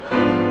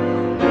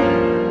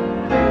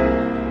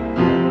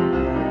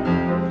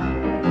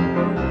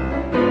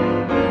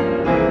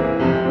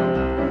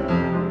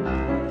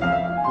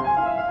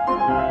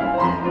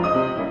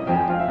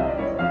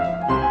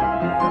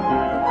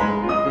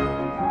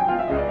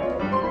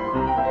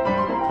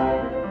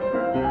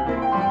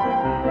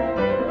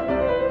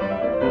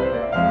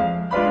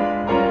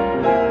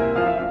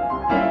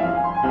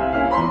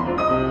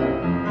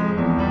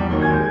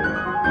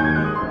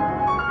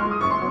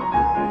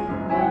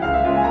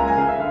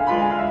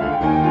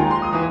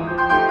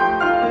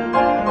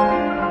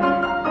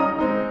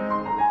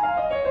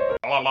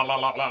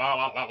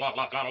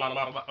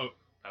I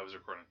was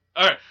recording.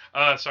 All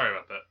right. Sorry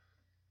about that.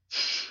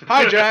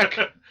 Hi, Jack.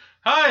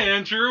 Hi,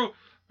 Andrew.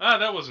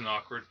 That wasn't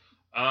awkward.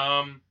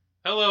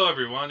 Hello,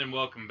 everyone, and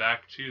welcome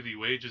back to the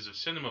Wages of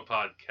Cinema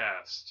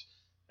podcast.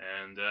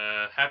 And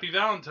happy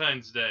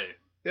Valentine's Day.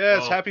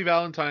 Yes, happy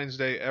Valentine's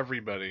Day,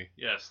 everybody.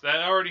 Yes, that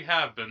already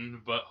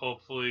happened, but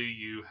hopefully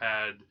you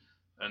had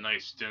a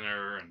nice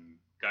dinner and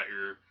got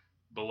your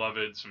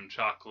beloved some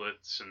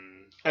chocolates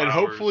and flowers. And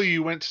hopefully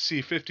you went to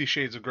see 50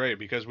 Shades of Grey,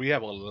 because we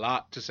have a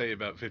lot to say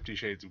about 50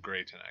 Shades of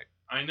Grey tonight.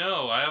 I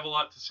know, I have a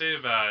lot to say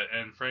about it,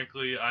 and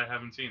frankly, I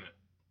haven't seen it.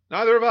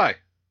 Neither have I.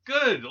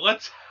 Good.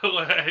 Let's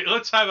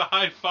have a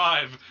high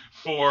five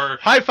for...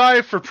 High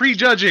five for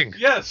prejudging.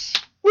 Yes.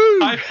 Woo!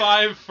 High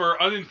five for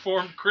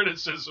uninformed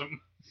criticism.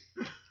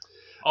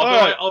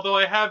 Although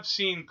I have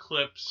seen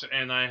clips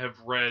and I have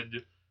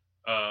read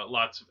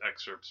lots of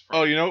excerpts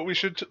from you know what we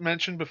should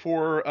mention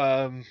before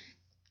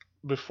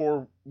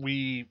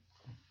we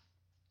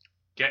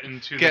get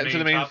into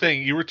the main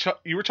thing? You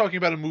were talking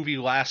about a movie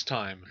last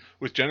time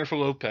with Jennifer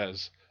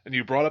Lopez, and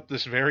you brought up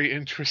this very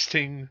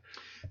interesting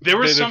There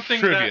was bit of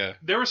trivia.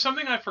 There was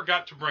something I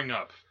forgot to bring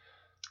up.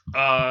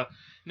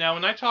 Now,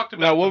 when I talked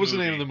about what was the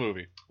name of the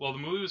movie? Well, the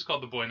movie was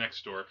called The Boy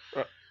Next Door.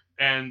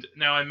 And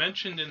now I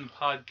mentioned in the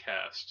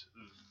podcast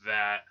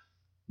that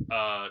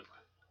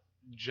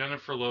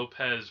Jennifer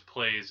Lopez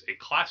plays a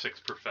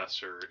classics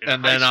professor in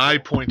high school. I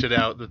pointed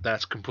out that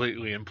that's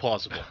completely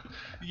implausible.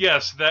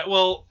 Yes,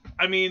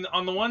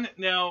 on the one,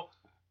 now,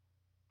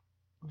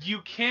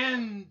 you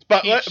can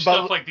teach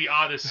stuff like the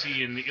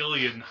Odyssey and the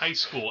Iliad in high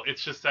school.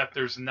 It's just that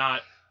there's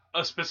not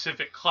a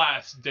specific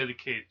class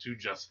dedicated to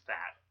just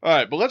that. All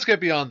right, but let's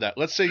get beyond that.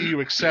 Let's say you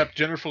accept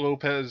Jennifer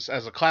Lopez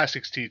as a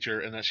classics teacher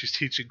and that she's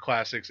teaching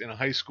classics in a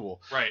high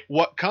school. Right.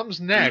 What comes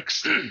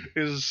next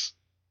is...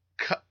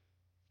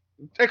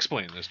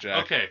 Explain this,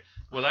 Jack. Okay,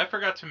 what I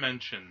forgot to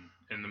mention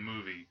in the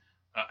movie,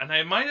 and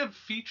I might have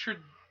featured...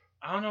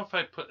 I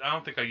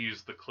don't think I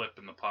used the clip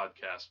in the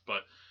podcast,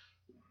 but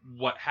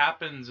what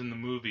happens in the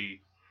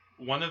movie,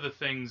 one of the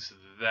things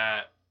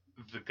that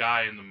the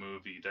guy in the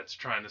movie that's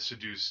trying to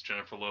seduce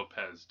Jennifer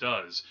Lopez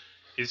does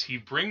is he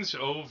brings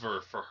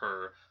over for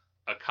her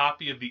a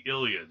copy of the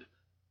Iliad.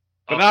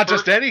 But not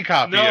just any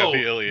copy of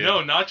the Iliad.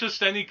 No, not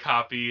just any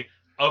copy.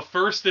 A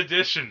first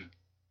edition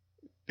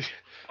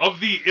of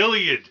the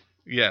Iliad.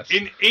 Yes.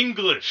 In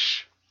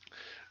English.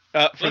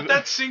 Let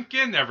that sink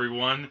in,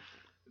 everyone.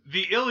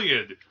 The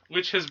Iliad,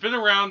 which has been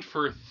around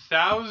for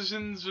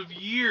thousands of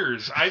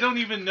years. I don't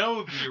even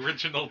know the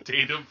original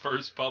date of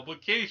first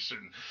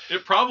publication.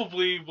 It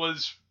probably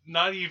was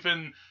not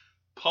even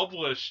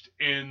published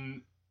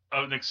in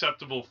an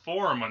acceptable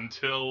form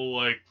until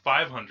like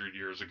 500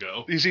 years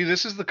ago. You see,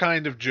 this is the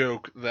kind of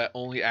joke that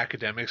only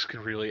academics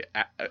can really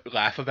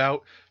laugh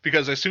about,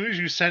 because as soon as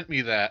you sent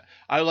me that,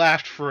 I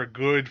laughed for a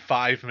good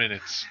 5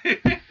 minutes.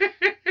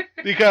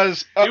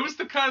 Because it was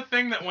the kind of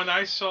thing that when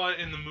I saw it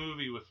in the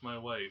movie with my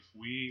wife,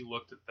 we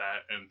looked at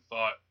that and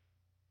thought,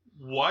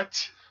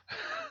 what?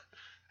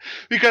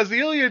 Because the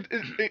Iliad,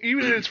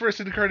 even in its first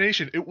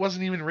incarnation, it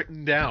wasn't even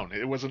written down.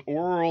 It was an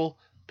oral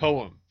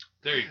poem.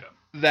 There you go.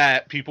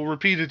 That people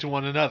repeated to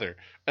one another.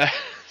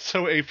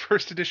 So a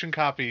first edition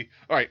copy...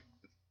 Alright,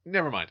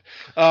 never mind.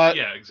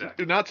 Yeah,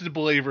 exactly. Not to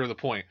belabor the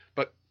point,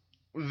 but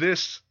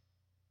this...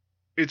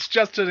 It's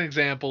just an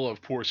example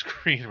of poor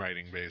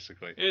screenwriting,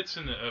 basically. It's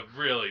a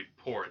really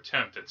poor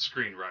attempt at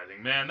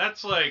screenwriting, man.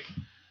 That's like...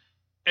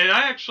 And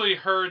I actually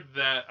heard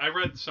that... I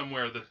read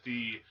somewhere that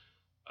the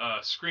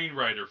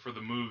screenwriter for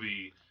the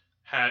movie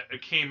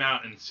came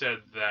out and said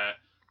that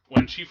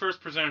when she first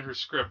presented her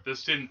script,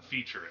 this didn't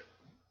feature it.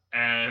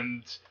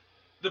 And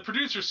the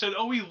producer said,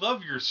 "Oh, we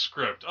love your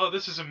script. Oh,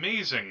 this is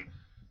amazing."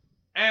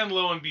 And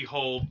lo and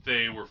behold,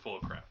 they were full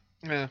of crap.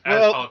 Yeah.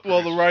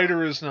 Well, the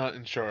writer is not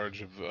in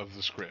charge of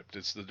the script.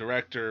 It's the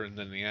director and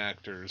then the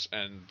actors,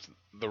 and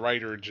the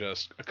writer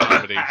just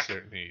accommodates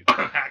their needs.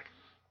 Hack.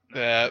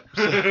 Hack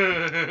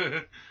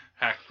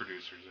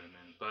producers in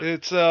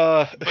it.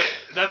 But, but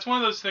that's one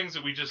of those things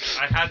that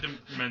I had to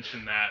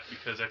mention that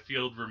because I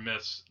feel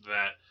remiss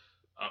that.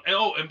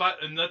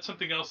 And that's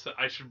something else that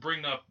I should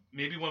bring up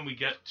maybe when we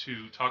get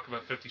to talk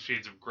about 50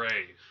 Shades of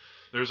Grey.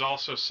 There's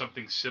also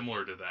something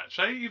similar to that.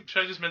 Should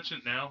I just mention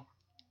it now?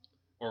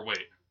 Or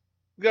wait?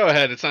 Go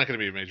ahead. It's not going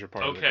to be a major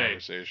part of the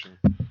conversation.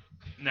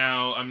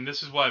 Now,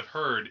 this is what I've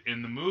heard.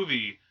 In the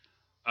movie,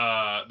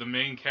 the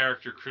main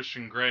character,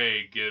 Christian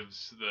Grey,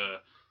 gives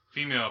the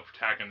female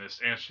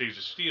protagonist,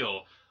 Anastasia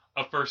Steele,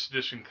 a first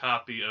edition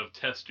copy of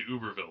Test to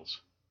Ubervilles.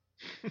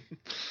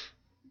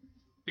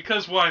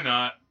 Because why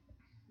not?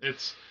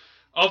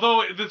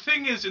 Although the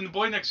thing is, in The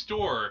Boy Next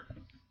Door,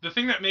 the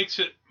thing that makes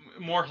it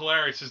more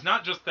hilarious is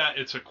not just that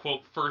it's a,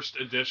 quote, first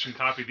edition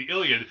copy of the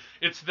Iliad,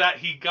 it's that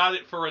he got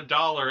it for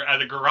 $1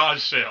 at a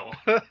garage sale.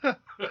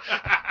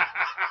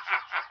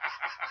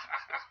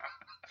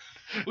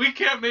 We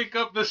can't make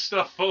up this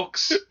stuff,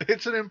 folks.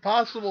 It's an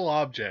impossible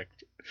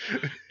object.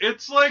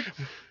 It's like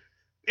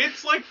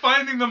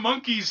finding the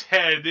monkey's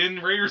head in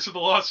Raiders of the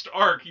Lost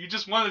Ark. You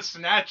just want to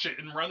snatch it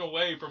and run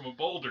away from a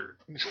boulder.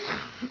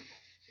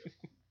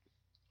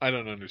 I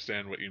don't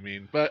understand what you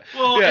mean, but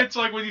Well, yeah, it's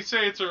like when you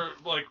say it's a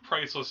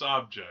priceless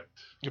object.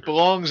 it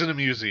belongs in a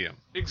museum.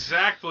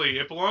 Exactly.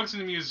 It belongs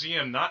in a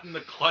museum, not in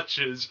the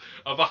clutches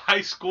of a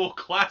high school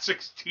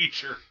classics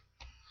teacher.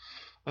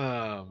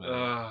 Oh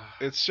man,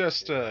 it's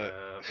just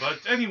But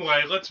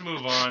anyway, let's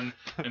move on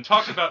and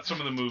talk about some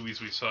of the movies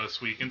we saw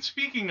this week. And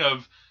speaking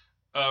of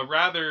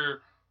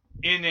rather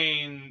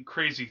inane,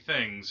 crazy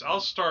things, I'll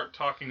start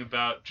talking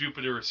about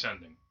Jupiter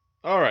Ascending.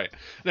 All right.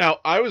 Now,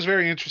 I was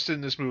very interested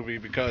in this movie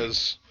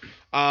because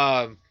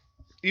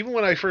even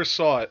when I first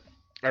saw it,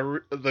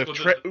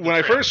 when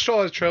I first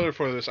saw the trailer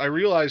for this, I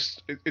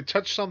realized it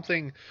touched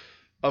something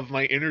of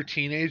my inner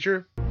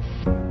teenager.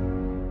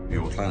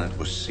 Your planet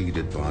was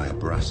seeded by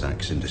brass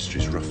axe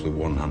industries roughly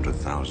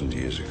 100,000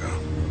 years ago.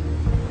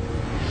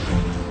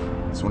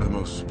 It's one of the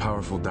most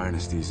powerful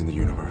dynasties in the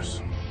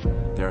universe.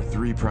 There are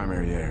 3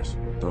 primary heirs.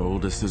 The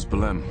oldest is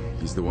Belem.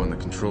 He's the one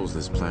that controls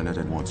this planet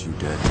and wants you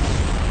dead.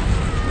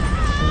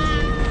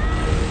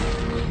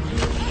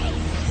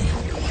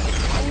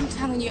 I am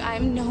telling you, I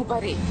am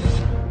nobody.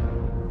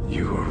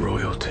 You are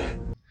royalty.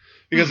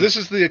 Because this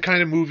is the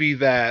kind of movie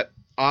that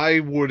I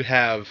would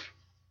have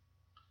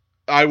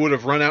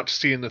run out to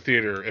see in the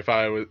theater if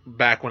I was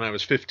back when I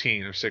was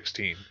 15 or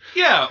 16.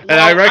 Yeah, well,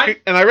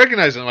 and I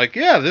recognize it. I'm like,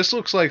 yeah, this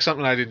looks like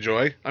something I'd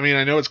enjoy. I mean,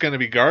 I know it's going to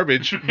be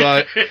garbage,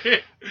 but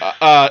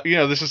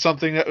this is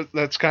something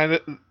that's kind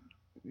of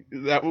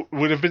that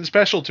would have been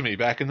special to me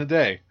back in the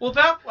day. Well,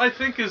 that I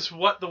think is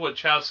what the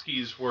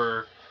Wachowskis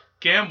were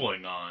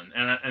gambling on,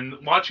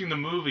 and watching the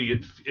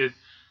movie, it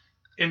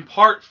in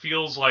part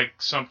feels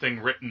like something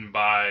written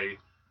by.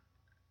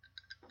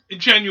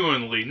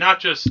 Genuinely,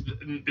 not just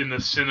in the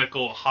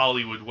cynical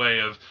Hollywood way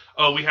of,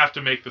 oh, we have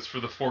to make this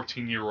for the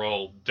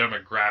 14-year-old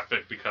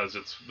demographic because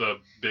it's the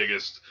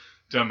biggest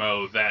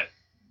demo that,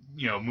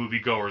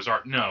 moviegoers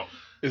are. No.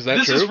 Is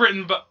that true? This is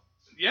written by...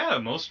 Yeah,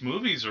 most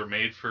movies are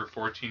made for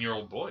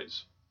 14-year-old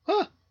boys.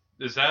 Huh.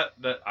 Is that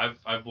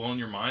I've blown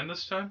your mind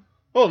this time?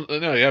 Well,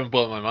 no, you haven't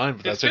blown my mind,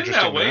 but that's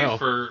interesting to know. It's been that way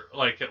for,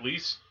 at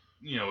least...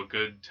 a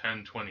good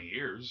 10, 20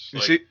 years. You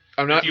see,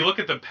 if you look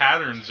at the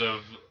patterns of,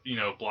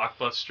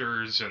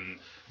 blockbusters and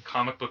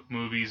comic book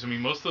movies, I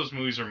mean, most of those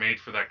movies are made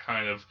for that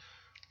kind of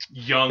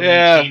young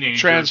teenager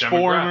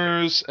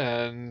Transformers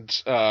and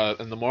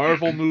the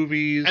Marvel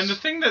movies. And the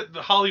thing that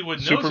Hollywood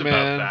knows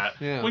Superman, about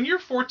that, when you're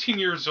 14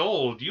 years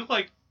old, you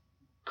like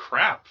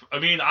crap. I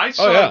mean, I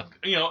saw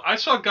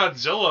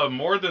Godzilla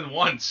more than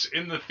once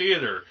in the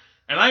theater,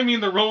 and I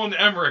mean the Roland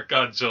Emmerich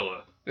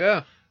Godzilla.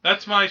 Yeah.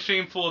 That's my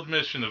shameful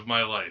admission of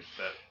my life.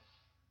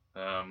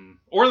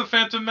 Or the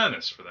Phantom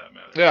Menace, for that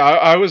matter.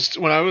 Yeah,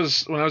 when I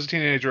was a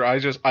teenager,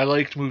 I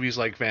liked movies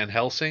like Van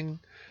Helsing,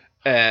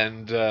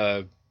 and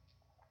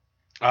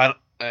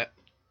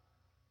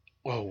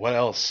what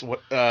else?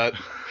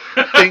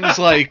 Things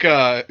like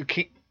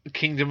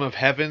Kingdom of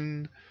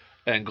Heaven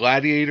and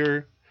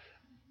Gladiator.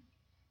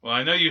 Well,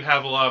 I know you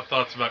have a lot of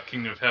thoughts about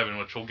Kingdom of Heaven,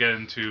 which we'll get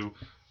into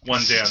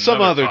one day on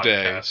some other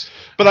podcast. Day.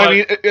 But I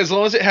mean, as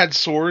long as it had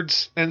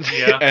swords and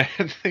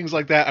things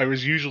like that, I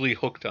was usually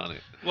hooked on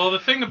it. Well, the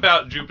thing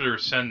about Jupiter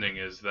Ascending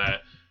is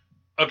that,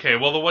 the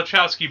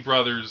Wachowski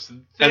brothers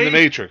and The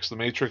Matrix. The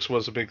Matrix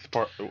was a big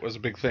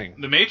thing.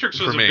 The Matrix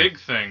was a big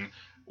thing.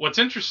 What's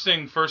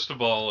interesting, first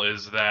of all,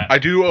 is that I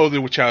do owe the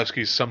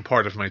Wachowskis some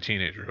part of my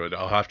teenagerhood.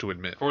 I'll have to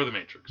admit. For The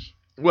Matrix.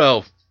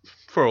 Well,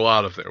 for a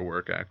lot of their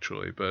work,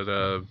 actually, but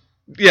The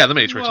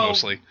Matrix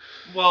mostly.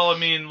 Well, I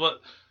mean,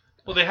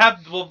 they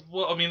had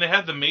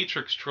the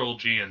Matrix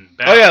trilogy and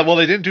they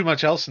didn't do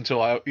much else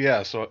until I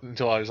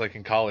was like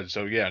in college.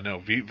 So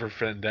V for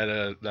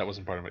Vendetta, that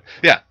wasn't part of it.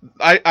 Yeah,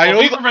 I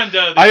owe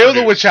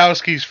the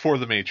Wachowskis for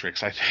The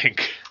Matrix, I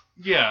think.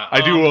 Yeah,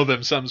 I do owe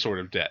them some sort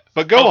of debt.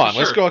 But go on,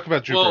 let's talk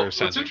about Jupiter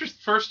Ascending. What's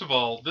interesting, first of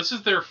all, this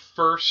is their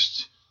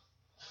first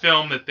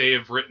film that they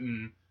have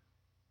written,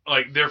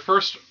 like their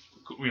first,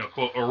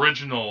 quote,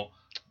 original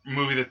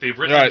movie that they've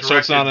written. Right, so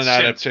it's not an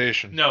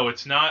adaptation. No,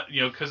 it's not.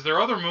 Because their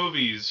other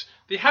movies,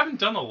 they haven't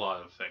done a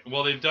lot of things.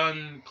 Well, they've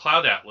done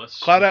Cloud Atlas.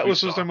 Cloud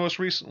Atlas was their most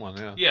recent one.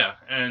 Yeah. Yeah,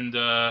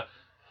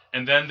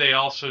 and then they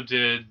also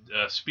did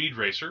Speed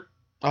Racer.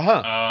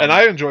 And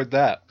I enjoyed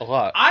that a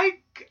lot.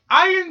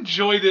 I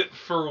enjoyed it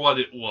for what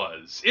it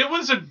was. It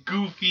was a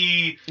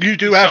goofy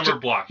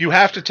block. You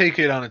have to take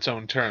it on its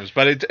own terms,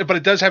 but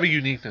it does have a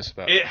uniqueness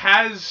about it.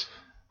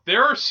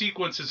 There are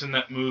sequences in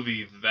that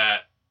movie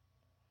that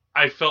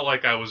I felt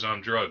like I was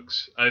on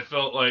drugs. I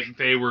felt like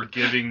they were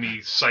giving me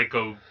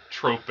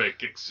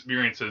psychotropic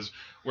experiences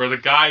where the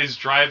guy's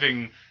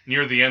driving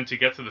near the end to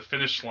get to the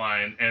finish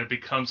line and it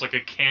becomes like a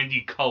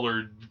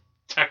candy-colored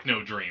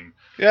techno dream.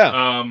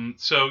 Yeah.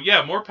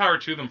 More power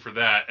to them for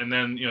that. And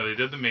then, they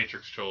did the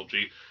Matrix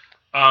trilogy.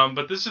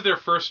 But this is their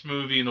first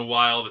movie in a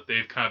while that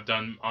they've kind of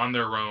done on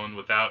their own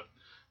without,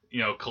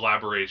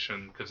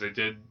 collaboration, because they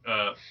did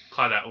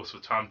Cloud Atlas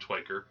with Tom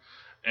Tykwer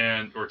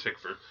or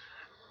Tickford.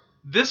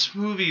 This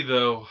movie,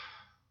 though...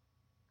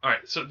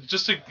 Alright, so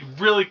just a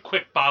really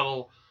quick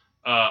bottle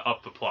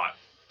up the plot.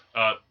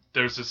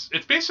 There's this...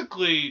 It's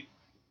basically,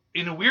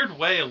 in a weird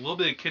way, a little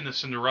bit akin to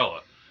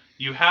Cinderella.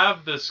 you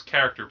have this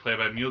character played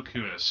by Mila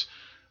Kunis,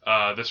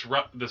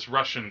 this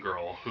Russian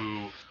girl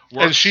who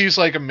works... And she's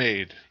like a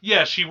maid.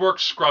 Yeah, she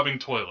works scrubbing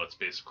toilets,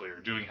 basically, or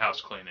doing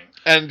house cleaning.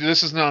 And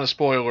this is not a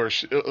spoiler,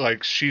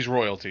 she's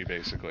royalty,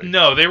 basically.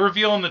 No, they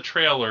reveal in the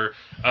trailer,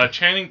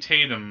 Channing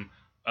Tatum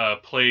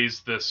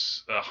plays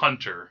this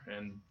hunter,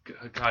 and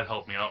God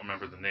help me, I don't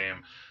remember the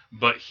name,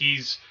 but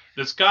he's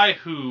this guy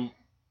who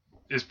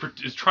is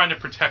trying to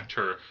protect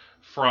her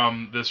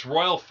from this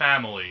royal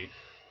family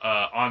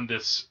on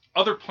this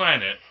other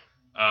planet.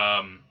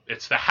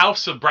 It's the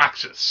House of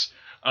Braxis.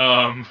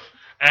 And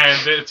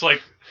it's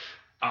like,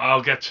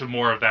 I'll get to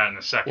more of that in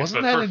a second.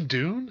 Wasn't that in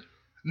Dune?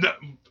 No,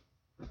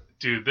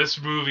 dude,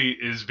 this movie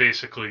is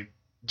basically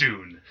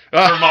Dune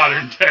for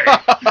modern day.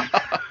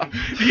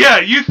 Yeah,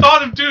 you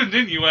thought of Dune,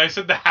 didn't you, when I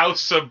said the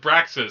House of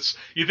Braxis?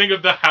 You think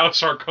of the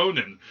House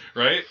Harkonnen,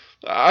 right?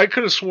 I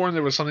could have sworn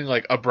there was something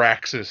like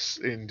Abraxas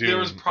in Dune. There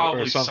was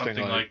probably or something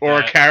like or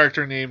that. A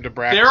character named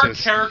Abraxas. There are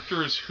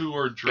characters who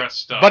are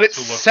dressed up, but it to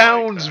look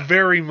sounds like that.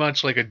 very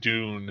much like a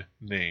Dune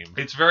name.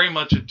 It's very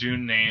much a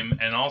Dune name,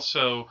 and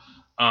also,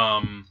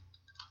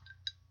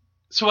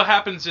 so what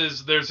happens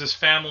is there's this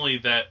family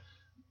that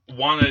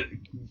want to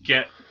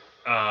get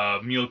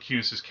Mila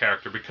Kunis'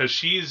 character because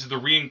she's the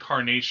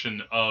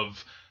reincarnation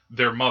of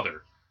their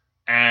mother,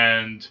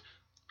 and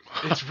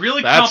it's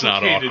really That's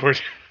complicated. not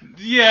awkward.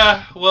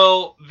 Yeah,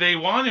 well, they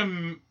want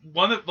him.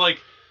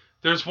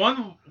 There's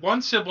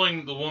one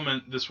sibling,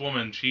 this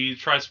woman. She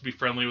tries to be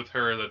friendly with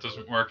her. That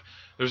doesn't work.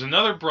 There's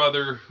another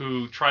brother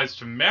who tries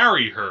to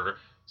marry her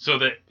so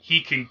that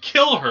he can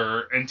kill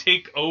her and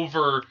take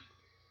over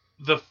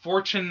the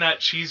fortune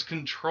that she's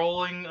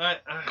controlling.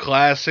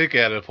 Classic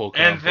Oedipal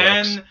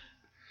complex.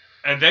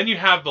 And then you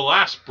have the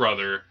last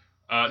brother.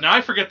 Now I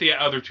forget the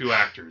other two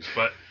actors,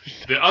 but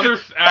the other.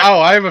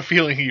 I have a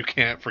feeling you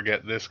can't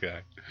forget this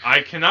guy.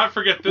 I cannot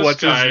forget this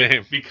What's guy his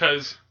name?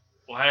 because,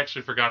 well, I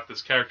actually forgot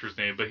this character's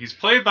name, but he's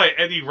played by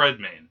Eddie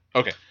Redmayne.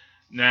 Okay.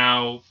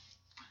 Now,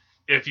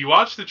 if you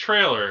watch the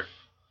trailer,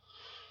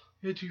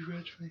 Eddie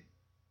Redmayne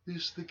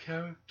is the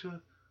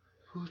character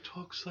who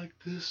talks like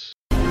this.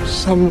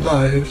 Some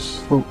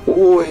lives will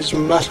always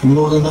matter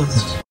more than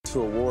others.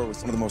 To a war with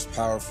one of the most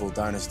powerful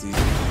dynasties.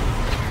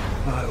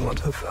 I want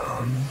her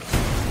found,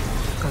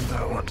 and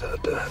I want her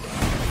dead.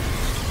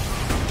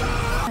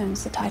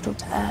 Owns the title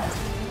to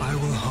Earth. I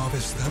will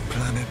harvest that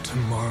planet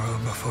tomorrow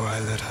before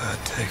I let her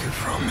take it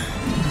from me.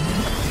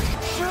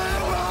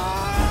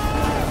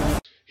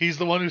 He's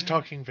the one who's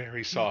talking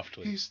very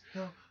softly.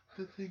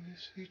 The thing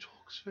is, he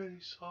talks very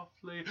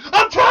softly.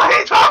 Until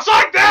he talks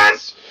like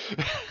this!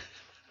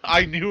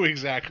 I knew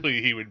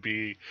exactly he would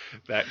be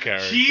that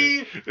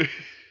character.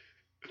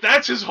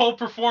 That's his whole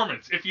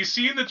performance. If you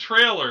see in the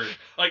trailer,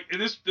 like in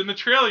the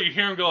trailer, you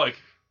hear him go like,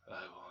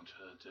 "I want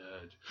her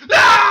dead."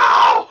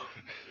 No!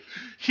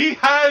 He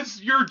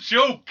has your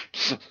joke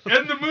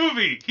in the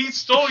movie. He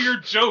stole your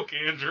joke,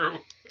 Andrew.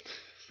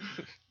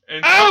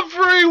 And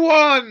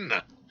Everyone.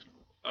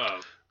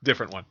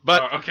 Different one,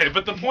 but okay.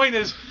 But the point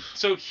is,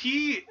 so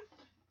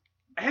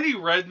Eddie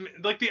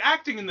Redmayne, like the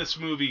acting in this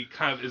movie,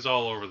 kind of is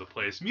all over the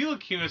place. Mila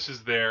Kunis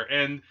is there,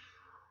 and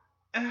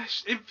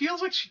it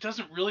feels like she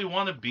doesn't really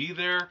want to be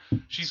there.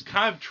 She's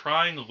kind of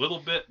trying a little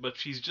bit, but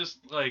she's just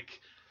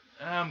like,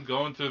 I'm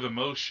going through the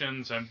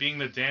motions. I'm being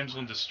the damsel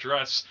in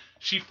distress.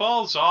 She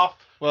falls off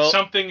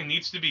something and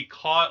needs to be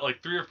caught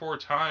like 3 or 4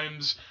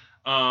 times.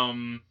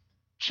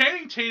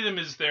 Channing Tatum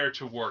is there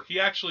to work. He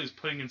actually is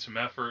putting in some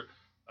effort.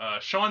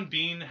 Sean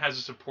Bean has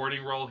a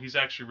supporting role. He's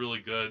actually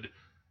really good.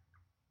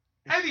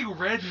 Eddie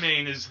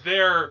Redmayne is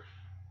there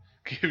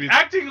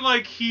acting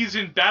like he's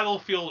in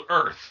Battlefield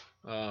Earth.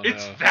 Oh,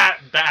 it's no. that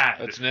bad.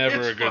 That's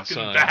never a good fucking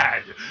sign.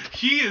 Bad.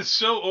 He is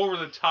so over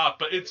the top,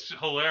 but it's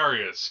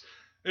hilarious.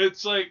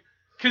 It's like,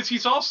 because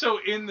he's also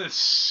in the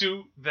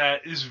suit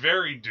that is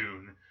very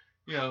Dune.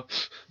 You know.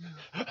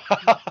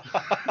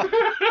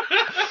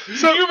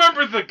 So you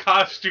remember the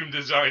costume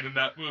design in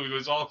that movie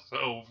was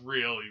also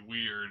really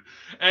weird.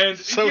 And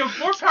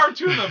more power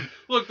to them.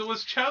 Look, the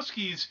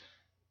Wachowskis,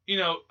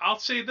 I'll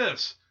say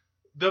this.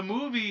 The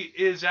movie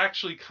is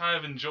actually kind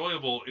of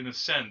enjoyable in a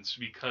sense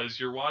because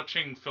you're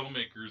watching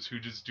filmmakers who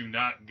just do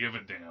not give a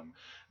damn.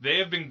 They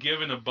have been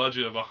given a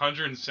budget of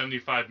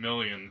 $175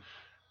 million,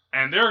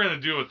 and they're going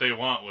to do what they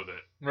want with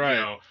it.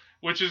 Right.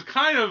 Which is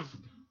kind of,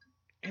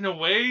 in a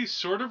way,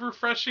 sort of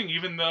refreshing,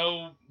 even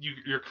though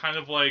you're kind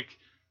of like,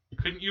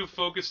 couldn't you have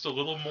focused a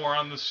little more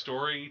on the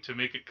story to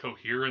make it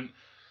coherent?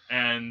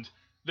 And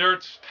there are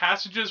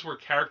passages where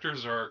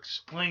characters are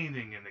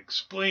explaining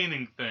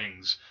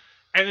things.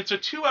 And it's a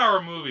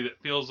 2-hour movie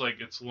that feels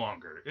like it's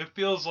longer. It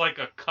feels like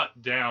a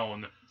cut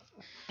down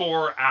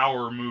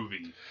 4-hour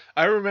movie.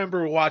 I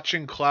remember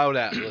watching Cloud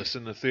Atlas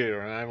in the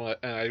theater,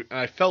 and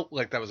I felt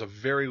like that was a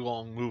very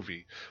long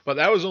movie. But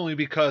that was only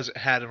because it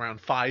had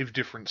around 5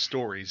 different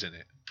stories in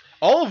it,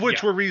 all of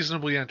which were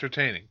reasonably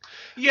entertaining.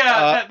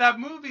 Yeah, that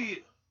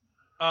movie.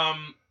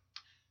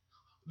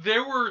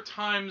 There were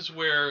times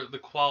where the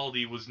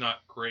quality was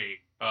not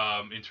great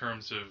in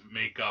terms of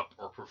makeup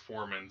or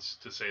performance,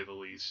 to say the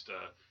least.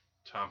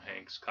 Tom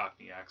Hanks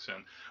Cockney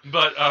accent.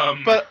 But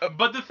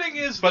the thing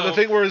is, though, the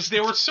thing was,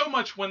 they were so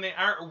much when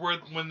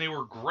they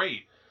were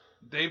great.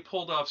 They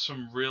pulled off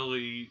some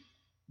really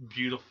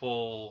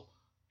beautiful,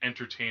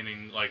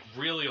 entertaining, like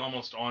really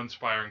almost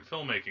awe-inspiring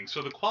filmmaking.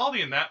 So the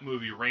quality in that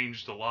movie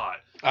ranged a lot.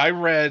 I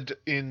read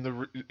in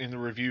the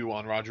review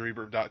on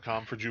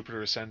RogerEbert.com for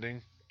Jupiter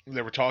Ascending,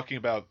 they were talking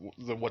about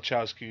the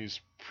Wachowski's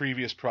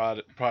previous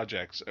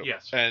projects.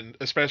 Yes. And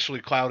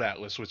especially Cloud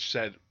Atlas, which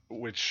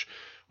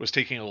was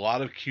taking a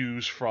lot of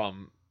cues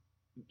from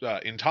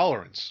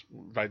Intolerance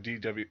by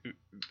D.W.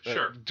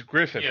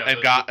 Griffith, Yeah,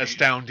 and got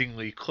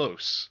astoundingly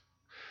close.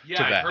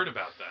 Yeah, I heard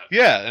about that.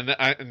 Yeah,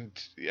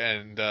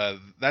 and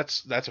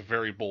that's a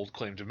very bold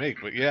claim to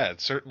make, but yeah,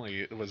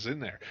 it was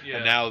in there. Yeah.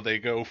 And now they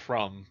go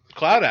from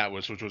Cloud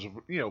Atlas, which was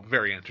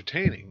very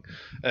entertaining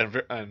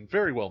and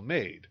very well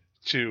made,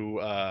 to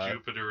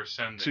Jupiter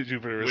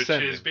Ascending. Which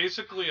is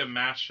basically a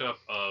mashup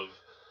of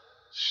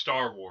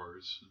Star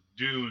Wars,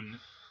 Dune,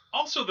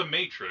 also The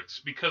Matrix,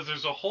 because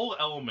there's a whole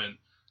element.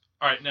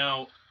 All right,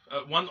 now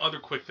one other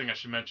quick thing I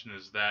should mention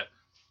is that,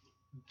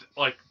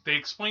 like, they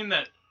explain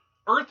that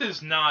Earth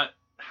is not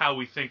how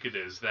we think it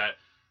is, that,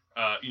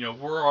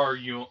 we're our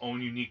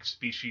own unique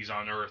species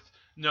on Earth.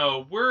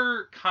 No,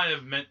 we're kind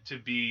of meant to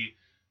be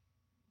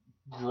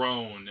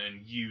grown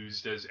and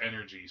used as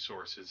energy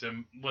sources.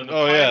 And when the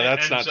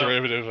that's not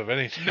derivative of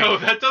anything. No,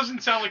 that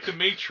doesn't sound like the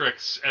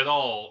Matrix at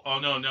all. Oh,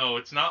 no,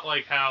 it's not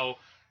like how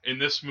in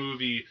this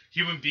movie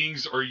human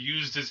beings are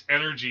used as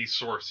energy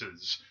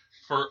sources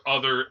for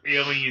other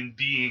alien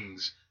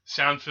beings.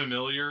 Sound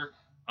familiar?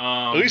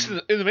 At least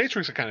in the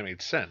Matrix, it kind of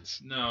made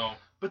sense. No,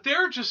 but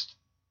there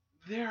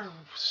are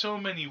so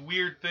many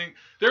weird things.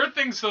 There are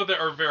things, though, that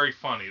are very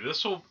funny.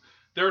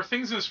 There are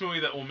things in this movie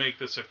that will make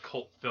this a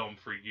cult film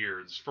for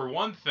years. For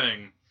one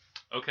thing,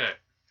 okay,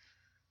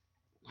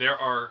 there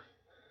are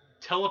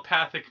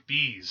telepathic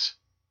bees.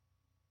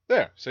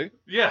 There, see?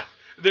 Yeah,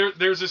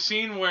 there's a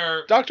scene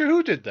where Doctor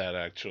Who did that,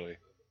 actually.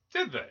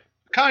 Did they?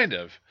 Kind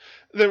of.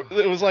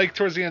 It was like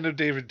towards the end of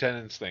David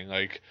Tennant's thing.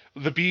 Like,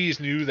 the bees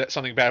knew that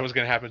something bad was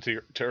going to happen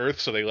to Earth,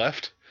 so they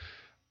left.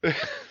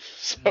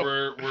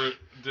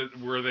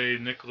 Were they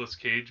Nicolas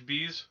Cage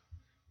bees?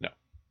 No.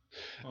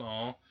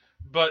 Oh,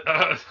 but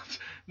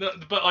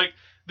like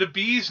the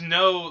bees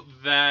know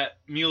that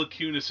Mila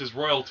Kunis is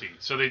royalty,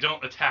 so they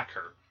don't attack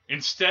her.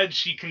 Instead,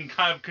 she can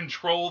kind of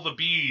control the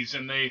bees,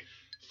 and they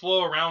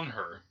flow around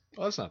her.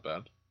 Well, that's not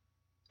bad.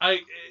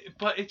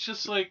 But it's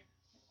just like,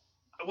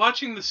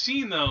 watching the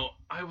scene, though,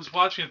 I was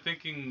watching and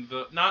thinking,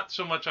 not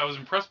so much I was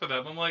impressed by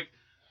that, but I'm like,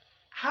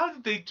 how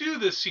did they do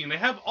this scene? They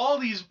have all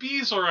these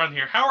bees around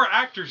here. How are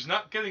actors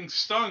not getting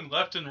stung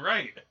left and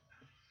right?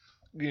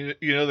 You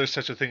know there's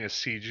such a thing as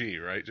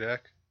CG, right,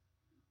 Jack?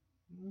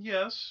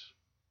 Yes.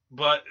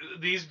 But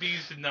these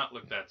bees did not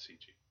look that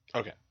CG.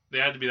 Okay. They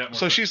had to be that more.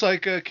 So she's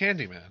like a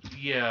Candyman.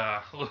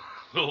 Yeah, a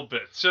little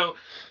bit. So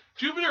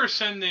Jupiter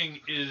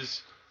Ascending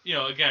is,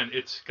 again,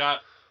 it's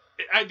got...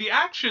 the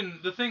action,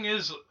 the thing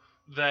is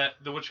that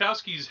the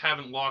Wachowskis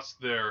haven't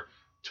lost their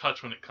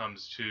touch when it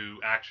comes to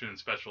action and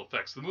special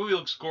effects. The movie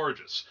looks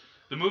gorgeous.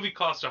 The movie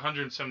cost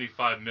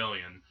 $175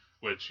 million,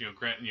 which you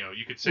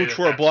could say which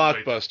for a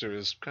blockbuster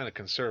is kind of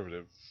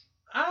conservative.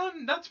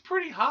 That's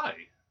pretty high.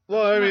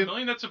 Well, I mean,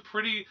 million,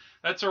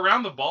 that's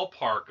around the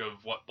ballpark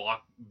of what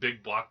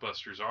big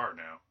blockbusters are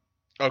now.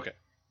 Okay.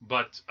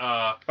 But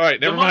all right,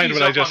 never mind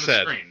what I just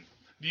said. Screen.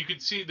 You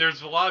could see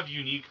there's a lot of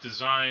unique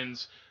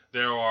designs.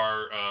 There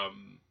are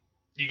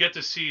you get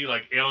to see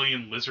like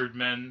alien lizard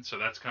men, so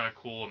that's kind of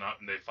cool. And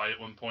they fight at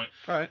one point.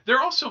 All right. There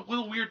are also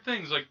little weird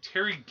things like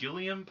Terry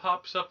Gilliam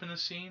pops up in a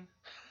scene,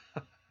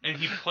 and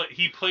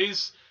he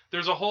plays.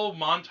 There's a whole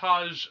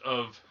montage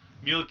of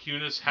Mila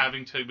Kunis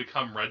having to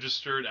become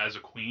registered as a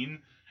queen,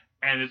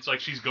 and it's like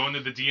she's going to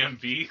the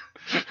DMV,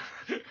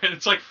 and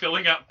it's like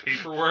filling out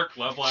paperwork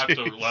level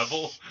after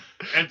level,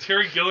 and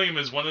Terry Gilliam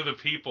is one of the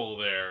people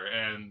there,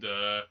 and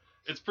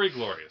it's pretty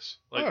glorious.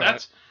 Like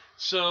that's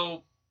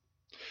so.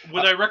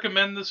 Would I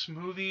recommend this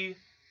movie?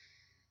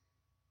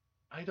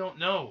 I don't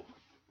know.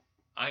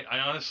 I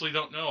honestly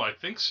don't know. I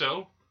think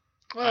so.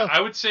 Well, I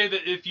would say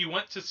that if you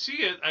went to see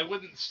it, I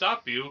wouldn't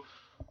stop you.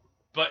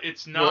 But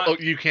it's not. Well,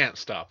 you can't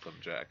stop them,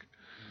 Jack.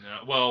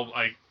 No. Well,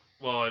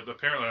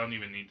 apparently I don't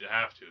even need to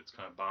have to. It's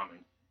kind of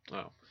bombing.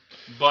 Oh.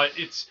 But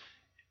it's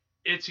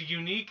a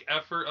unique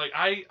effort. Like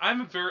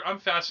I'm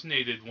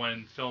fascinated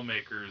when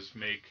filmmakers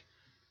make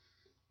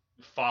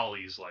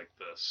follies like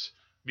this,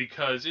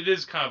 because it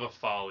is kind of a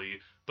folly,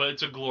 but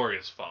it's a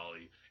glorious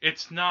folly.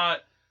 It's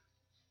not,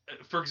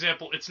 for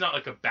example, it's not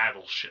like a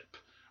battleship,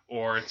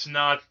 or it's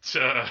not,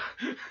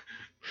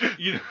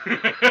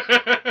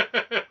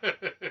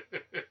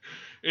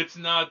 it's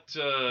not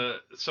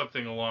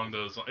something along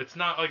those lines. It's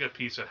not like a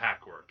piece of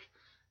hack work.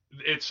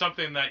 It's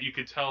something that you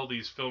could tell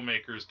these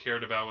filmmakers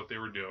cared about what they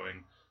were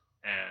doing,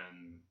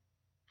 and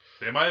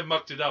they might have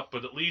mucked it up,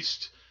 but at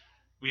least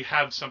we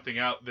have something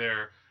out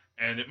there.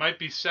 And it might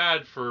be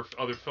sad for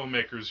other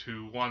filmmakers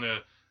who want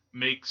to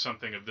make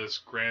something of this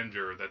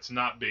grandeur that's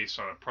not based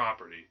on a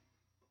property.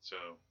 So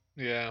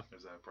yeah,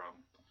 there's that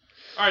problem.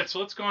 All right, so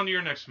let's go on to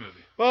your next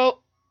movie.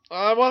 Well,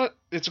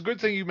 it's a good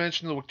thing you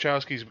mentioned the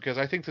Wachowskis because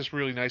I think this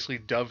really nicely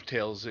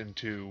dovetails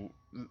into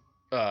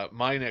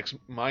my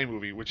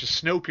movie, which is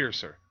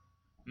Snowpiercer.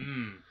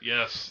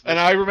 Yes. And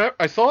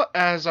I thought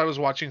as I was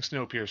watching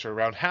Snowpiercer,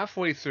 around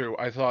halfway through,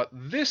 I thought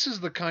this is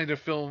the kind of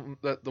film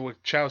that the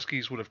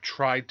Wachowskis would have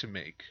tried to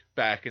make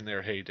back in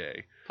their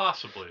heyday.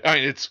 Possibly. I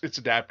mean, it's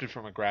adapted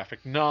from a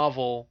graphic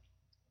novel.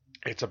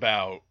 It's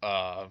about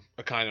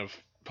a kind of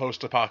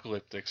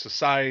post-apocalyptic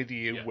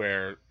society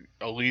where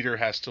a leader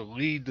has to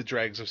lead the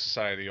dregs of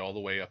society all the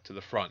way up to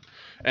the front,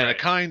 and a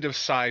kind of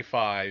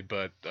sci-fi,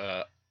 but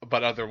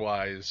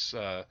otherwise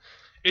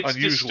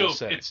unusual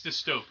setting. It's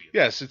dystopian.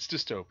 Yes, it's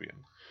dystopian.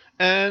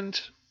 And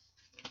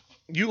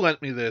you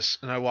lent me this,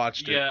 and I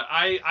watched it. Yeah,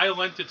 I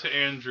lent it to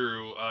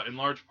Andrew in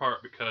large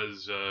part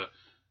because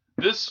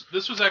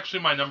this was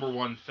actually my number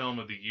one film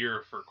of the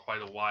year for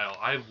quite a while.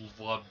 I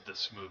loved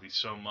this movie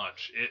so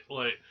much.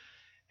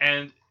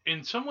 And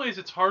in some ways,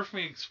 it's hard for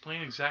me to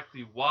explain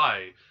exactly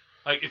why.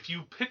 Like, if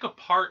you pick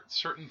apart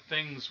certain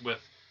things with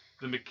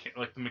the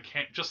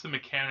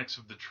mechanics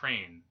of the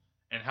train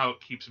and how it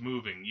keeps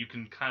moving, you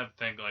can kind of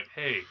think like,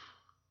 hey,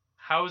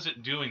 how is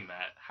it doing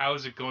that? How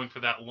is it going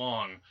for that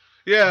long?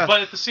 Yeah.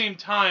 But at the same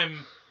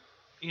time,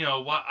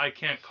 I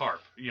can't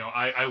carp.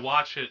 I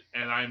watch it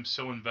and I'm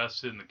so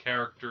invested in the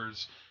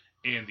characters,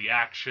 in the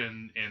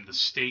action, and the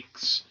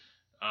stakes.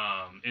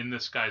 In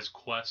this guy's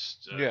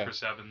quest,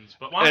 Chris Evans.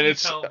 But why don't you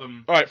tell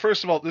them? All right.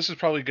 First of all, this is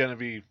probably going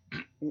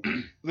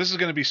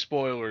to be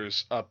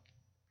spoilers up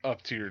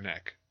to your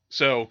neck.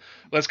 So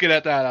let's get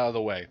at that out of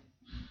the way,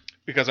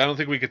 because I don't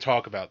think we could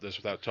talk about this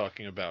without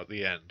talking about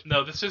the end.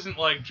 No, this isn't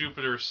like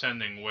Jupiter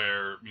Ascending,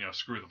 where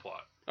screw the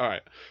plot. All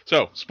right.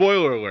 So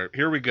spoiler alert.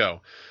 Here we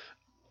go.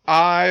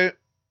 I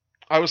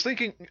was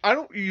thinking I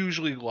don't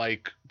usually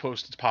like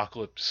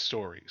post-apocalypse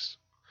stories,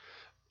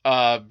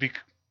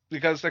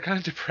 because they're kind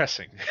of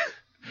depressing,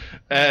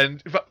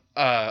 and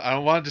I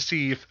wanted to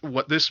see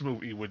what this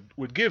movie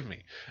would give me.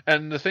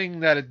 And the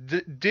thing that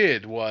it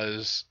did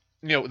was,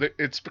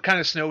 it's kind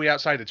of snowy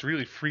outside. It's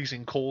really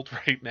freezing cold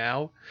right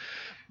now,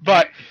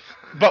 but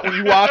when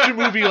you watch a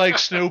movie like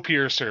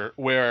Snowpiercer,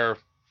 where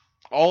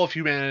all of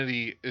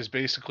humanity is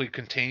basically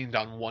contained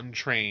on one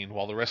train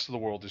while the rest of the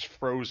world is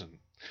frozen,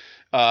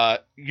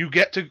 you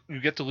get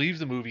to leave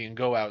the movie and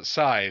go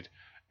outside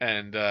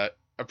and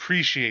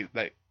appreciate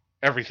that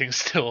everything's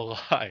still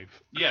alive.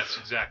 Yes,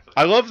 exactly.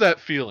 I love that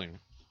feeling.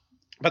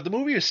 But the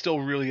movie is still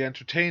really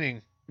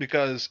entertaining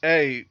because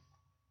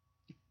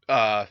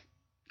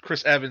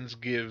Chris Evans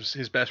gives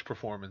his best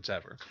performance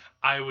ever.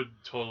 I would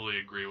totally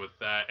agree with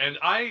that. And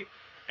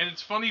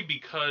it's funny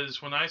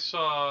because when I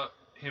saw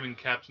him in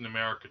Captain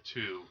America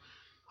 2,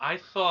 I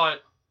thought,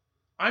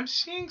 I'm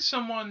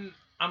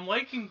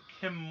liking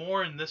him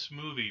more in this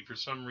movie for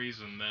some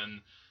reason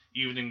than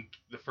even in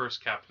the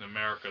first Captain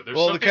America.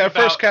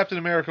 First Captain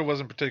America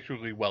wasn't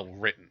particularly well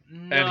written,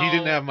 and he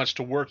didn't have much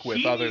to work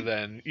with other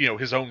than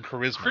his own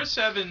charisma. Chris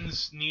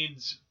Evans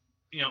needs,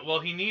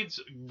 he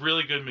needs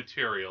really good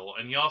material,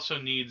 and he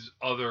also needs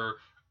other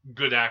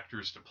good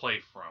actors to play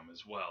from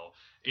as well.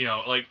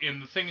 Like in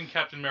the thing in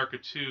Captain America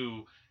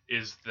 2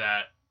 is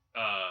that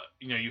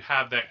you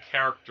have that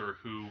character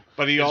who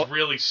is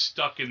really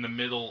stuck in the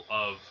middle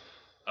of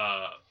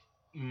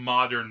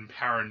modern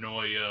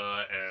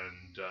paranoia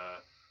and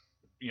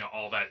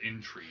all that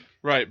intrigue.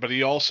 Right, but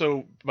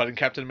in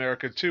Captain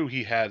America 2,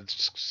 he had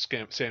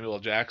Samuel L.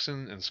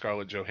 Jackson and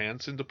Scarlett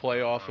Johansson to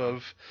play off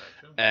of,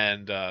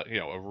 and a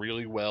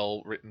really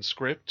well written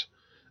script.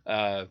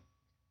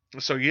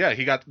 So yeah,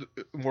 he got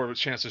more of a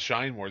chance to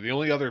shine more. The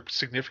only other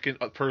significant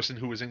person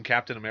who was in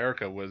Captain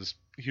America was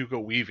Hugo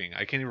Weaving.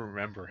 I can't even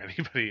remember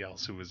anybody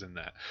else who was in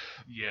that.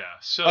 Yeah.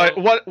 So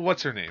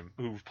what's her name?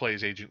 Who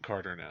plays Agent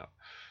Carter now?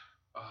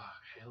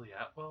 Haley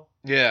Atwell?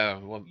 Yeah.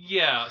 Well,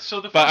 yeah.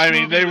 So they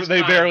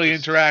barely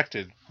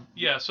interacted.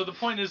 Yeah. So the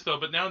point is though,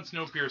 but now in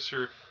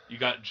Snowpiercer, you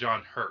got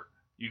John Hurt,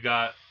 you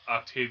got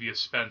Octavia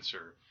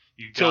Spencer,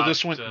 you got Tilda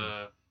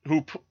Swinton,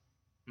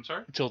 I'm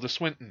sorry? Tilda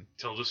Swinton.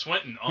 Tilda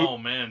Swinton. Oh,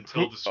 man.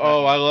 Tilda Swinton.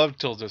 Oh, I love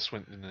Tilda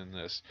Swinton in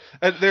this.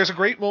 And there's a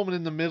great moment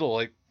in the middle.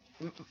 Like,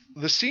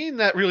 the scene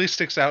that really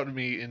sticks out to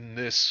me in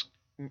this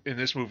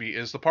movie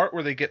is the part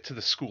where they get to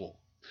the school.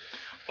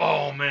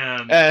 Oh,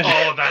 man.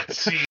 That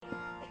scene.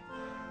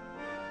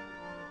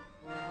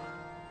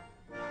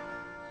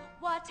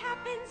 What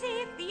happens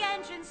if the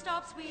engine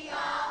stops? We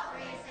all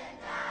freeze and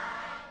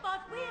die.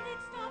 But will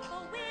it stop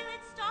or will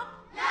it stop?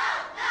 No,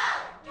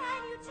 no!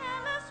 Can you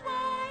tell us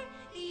why?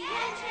 The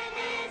engine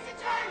is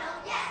eternal,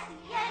 yes.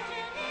 The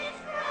engine is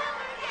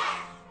forever, yes.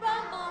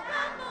 Rumble,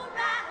 rumble,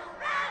 rattle,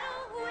 rattle.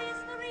 Who is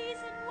the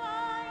reason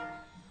why?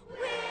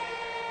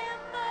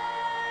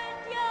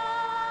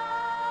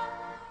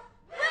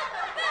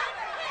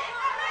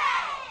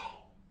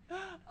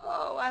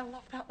 Oh, I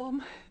love that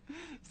one.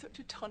 Such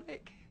a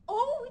tonic.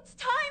 Oh, it's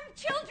time,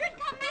 children,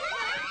 come in.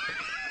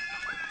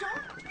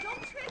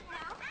 Don't trip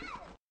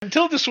now.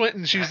 Tilda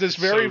Swinton,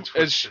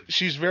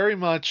 she's very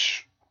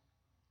much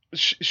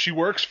she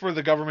works for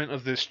the government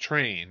of this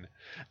train,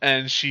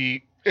 and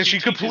she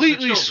teaches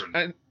completely the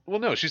children. well,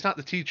 no, she's not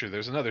the teacher.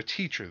 There's another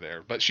teacher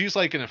there, but she's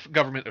like a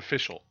government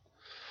official.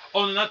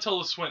 Oh, no, not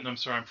Tilda Swinton. I'm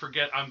sorry.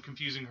 I'm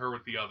confusing her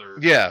with the other.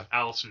 Yeah.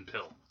 Alison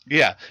Pill.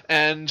 Yeah,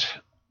 and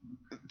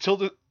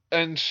Tilda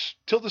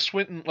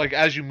Swinton, like,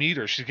 as you meet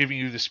her, she's giving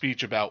you the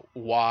speech about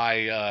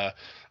why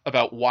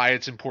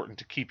it's important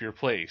to keep your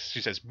place. She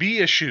says,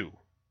 "Be a shoe.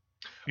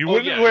 You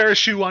wouldn't wear a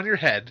shoe on your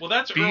head. Well,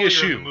 that's be earlier a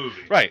shoe." in the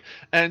movie, right?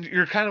 And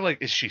you're kind of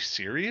like, is she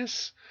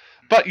serious?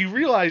 But you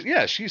realize,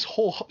 yeah, she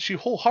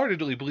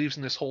wholeheartedly believes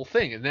in this whole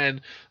thing. And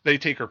then they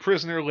take her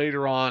prisoner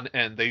later on,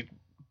 and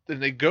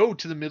they go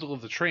to the middle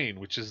of the train,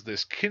 which is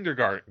this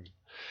kindergarten.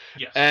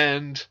 Yes.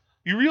 And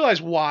you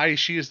realize why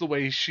she is the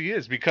way she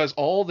is, because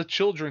all the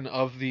children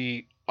of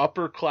the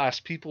upper class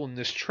people in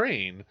this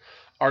train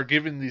are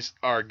given this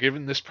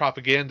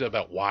propaganda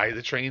about why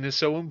the train is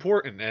so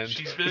important. And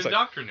she's been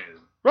indoctrinated.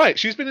 Right,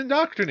 she's been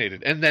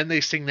indoctrinated. And then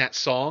they sing that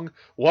song,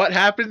 "What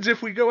happens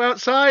if we go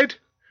outside?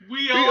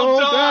 We all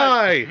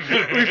die.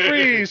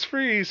 We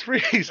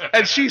freeze.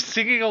 And she's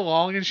singing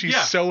along, and she's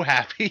so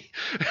happy.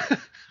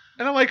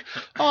 And I'm like,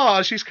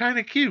 oh, she's kind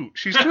of cute.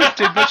 She's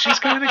twisted, but she's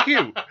kind of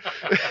cute.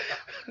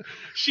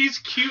 She's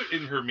cute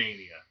in her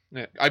mania.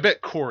 Yeah, I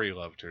bet Corey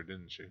loved her,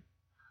 didn't she?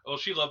 Well,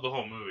 she loved the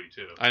whole movie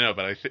too. I know,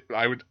 but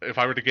I would, if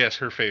I were to guess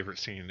her favorite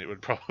scene, it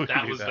would probably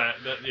be that.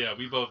 Yeah,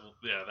 we both.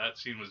 Yeah, that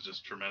scene was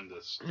just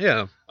tremendous.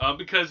 Yeah.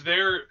 Because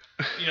there's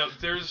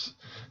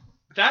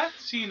that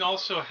scene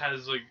also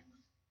has like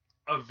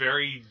a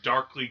very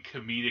darkly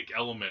comedic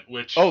element,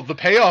 which the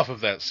payoff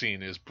of that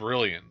scene is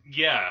brilliant.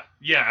 Yeah,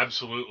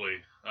 absolutely.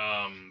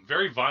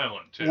 Very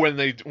violent too. When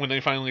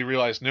they finally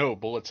realize, no,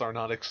 bullets are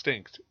not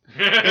extinct.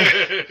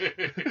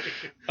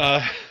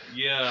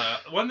 Yeah.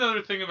 One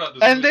other thing about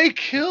this, and they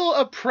kill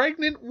a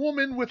pregnant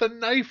woman with a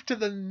knife to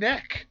the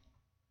neck,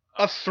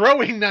 a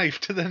throwing knife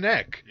to the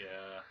neck.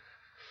 Yeah.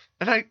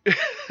 And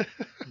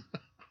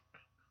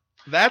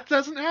that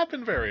doesn't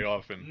happen very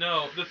often.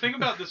 No, the thing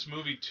about this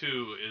movie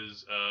too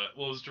is, it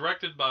was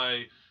directed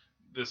by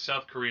the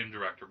South Korean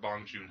director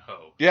Bong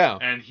Joon-ho. Yeah.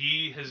 And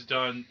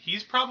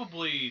he's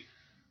probably,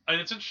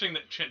 and it's interesting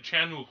that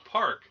Chan-wook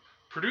Park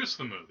produced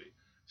the movie.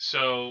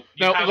 So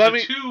you have the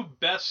two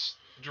best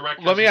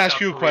directors. Let me ask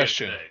South you a Korea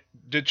question. today.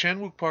 Did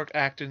Chan-wook Park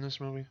act in this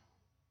movie?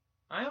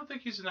 I don't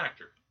think he's an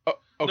actor. Oh,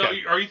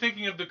 okay. No, are you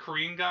thinking of the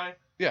Korean guy?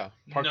 Yeah.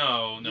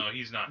 No,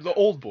 he's not. The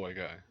old boy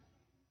guy.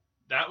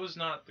 That was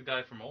not the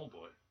guy from Old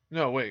Boy.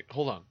 No, wait,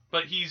 hold on.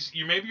 But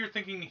maybe you're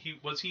thinking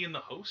was he in The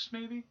Host?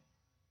 Maybe.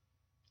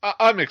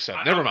 I mixed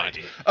up. Never mind.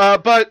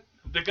 But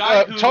the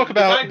guy talk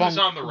about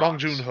Bong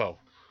Joon-ho.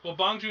 Well,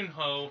 Bong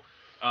Joon-ho.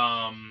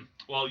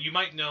 Well, you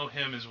might know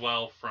him as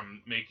well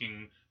from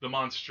making the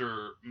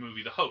monster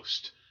movie The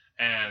Host,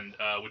 and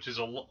which is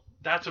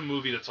that's a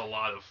movie that's a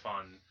lot of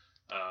fun.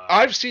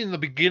 I've seen the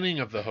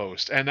beginning of The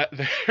Host, and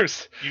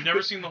there's... You've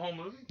never seen the whole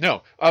movie?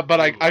 No, but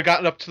I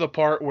got up to the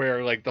part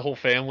where like the whole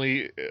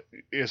family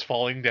is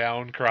falling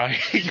down crying.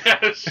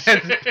 Yes.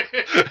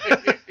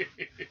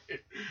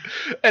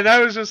 And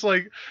I was just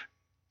like,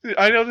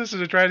 I know this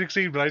is a tragic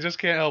scene, but I just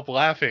can't help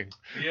laughing.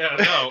 Yeah,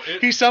 no.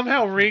 He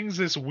somehow wrings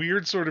this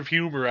weird sort of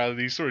humor out of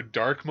these sort of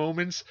dark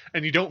moments,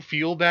 and you don't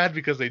feel bad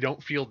because they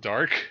don't feel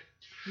dark.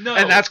 No,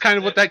 and that's kind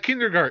of what that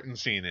kindergarten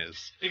scene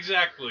is.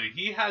 Exactly.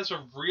 He has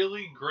a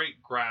really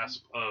great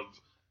grasp of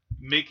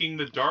making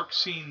the dark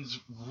scenes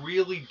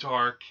really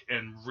dark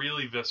and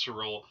really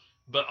visceral,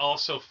 but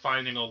also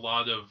finding a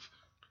lot of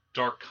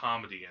dark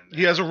comedy in there.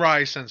 He has a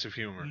wry sense of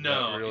humor.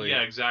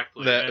 Yeah,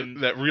 exactly.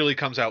 That really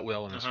comes out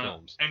well in his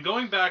films. And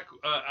going back,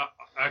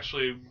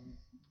 actually,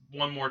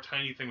 one more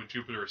tiny thing with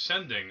Jupiter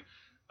Ascending.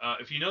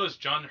 If you notice,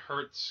 John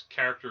Hurt's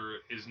character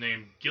is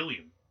named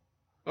Gilliam.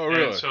 Oh,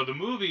 really? And so the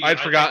movie... I'd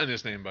forgotten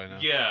his name by now.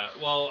 Yeah,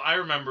 well, I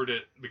remembered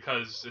it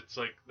because it's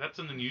like, that's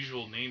an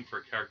unusual name for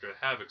a character to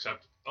have,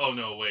 except... Oh,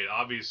 no, wait,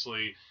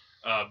 obviously,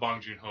 Bong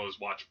Joon-ho has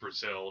watched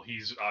Brazil.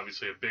 He's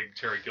obviously a big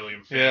Terry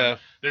Gilliam fan. Yeah.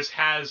 This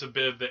has a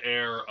bit of the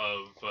air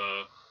of,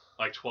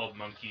 like, 12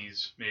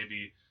 Monkeys,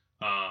 maybe.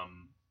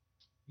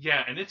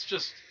 Yeah, and it's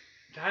just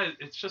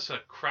a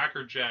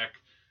crackerjack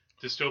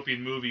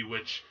dystopian movie,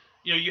 which,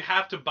 you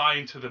have to buy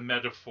into the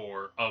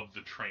metaphor of the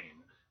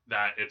train.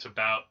 That it's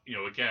about,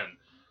 again...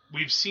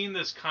 We've seen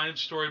this kind of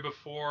story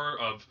before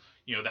of,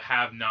 the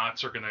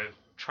have-nots are going to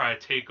try to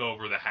take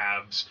over the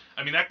haves.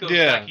 I mean, that goes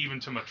back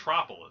even to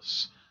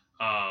Metropolis,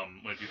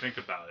 if you think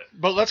about it.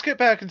 But let's get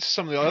back into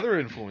some of the other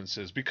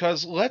influences,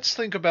 because let's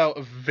think about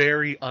a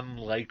very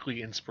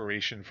unlikely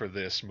inspiration for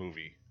this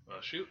movie.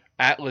 Shoot.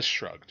 Atlas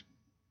Shrugged,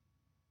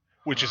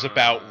 which is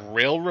about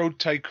railroad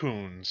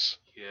tycoons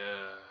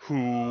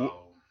who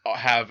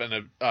have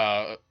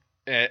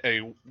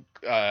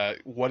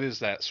what is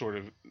that sort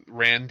of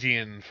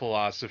Randian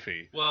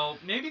philosophy? Well,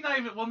 maybe not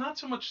even. Well, not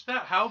so much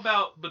that. How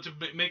about, but to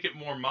make it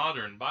more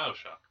modern,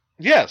 BioShock?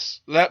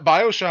 Yes, that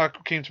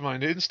BioShock came to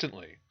mind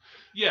instantly.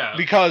 Yeah,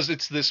 because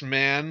it's this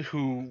man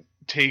who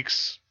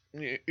takes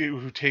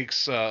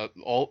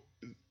all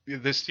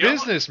this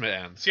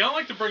businessman. I don't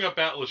like to bring up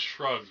Atlas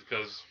Shrugged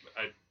because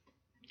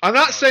I'm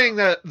not saying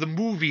that the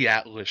movie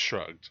Atlas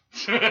Shrugged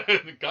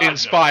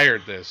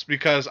inspired this,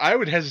 because I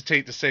would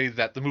hesitate to say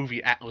that the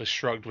movie Atlas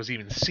Shrugged was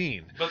even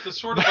seen. But the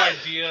sort of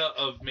idea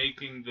of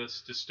making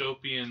this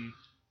dystopian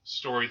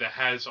story that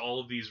has all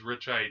of these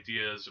rich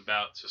ideas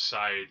about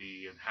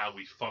society and how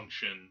we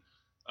function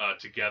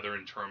together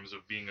in terms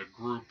of being a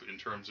group, in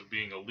terms of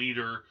being a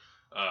leader,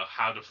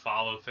 how to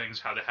follow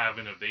things, how to have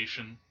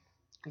innovation.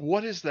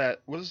 What is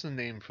that? What is the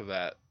name for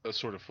that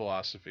sort of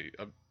philosophy?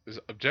 Is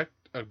it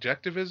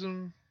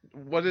objectivism?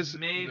 What is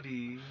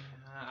maybe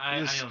I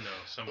don't know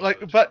some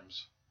like, of the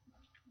terms.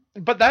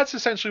 But that's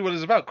essentially what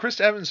it's about. Chris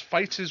Evans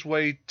fights his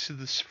way to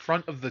the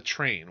front of the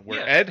train,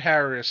 where Ed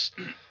Harris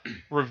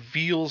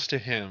reveals to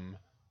him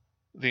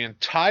the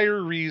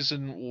entire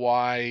reason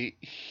why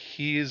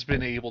he has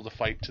been able to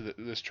fight to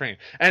this train.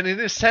 And in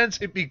a sense,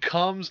 it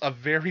becomes a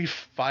very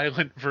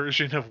violent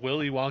version of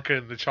Willy Wonka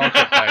and the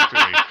Chocolate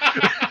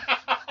Factory.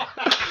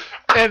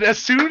 And as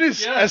soon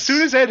as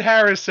Ed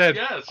Harris said,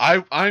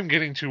 I'm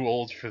getting too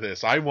old for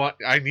this.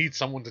 I need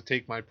someone to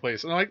take my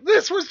place. And I'm like,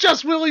 this was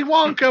just Willy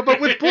Wonka, but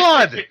with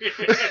blood.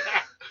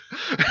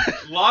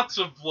 Lots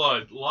of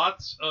blood.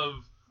 Lots of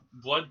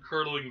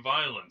blood-curdling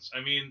violence. I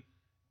mean,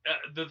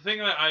 the thing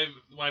that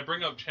when I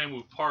bring up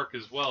Chan-wook Park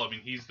as well, I mean,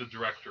 he's the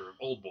director of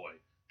Oldboy.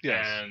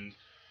 Yes. And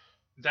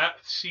that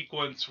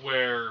sequence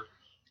where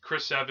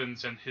Chris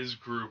Evans and his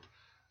group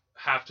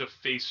have to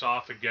face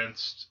off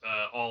against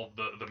all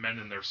the men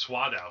in their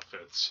SWAT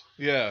outfits.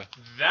 Yeah.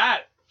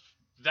 That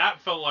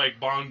felt like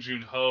Bong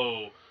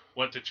Joon-ho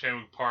went to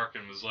Chan-wook Park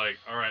and was like,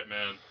 all right,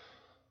 man,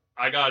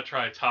 I gotta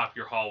try to top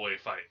your hallway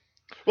fight.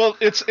 Well,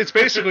 it's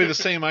basically the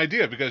same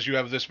idea, because you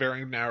have this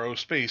very narrow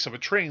space of a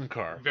train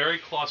car. Very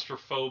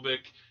claustrophobic.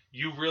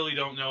 You really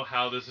don't know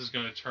how this is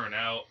going to turn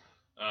out.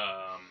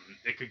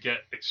 It could get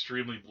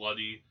extremely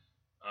bloody.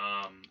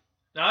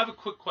 Now, I have a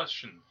quick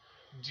question.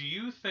 Do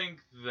you think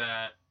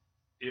that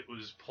it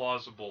was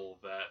plausible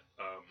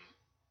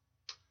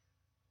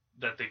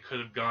that they could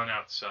have gone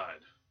outside?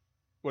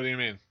 What do you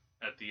mean?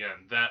 At the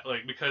end,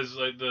 because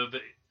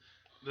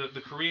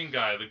the Korean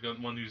guy, the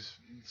one who's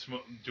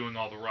doing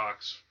all the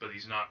rocks, but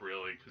he's not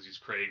really, because he's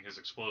creating his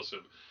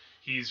explosive.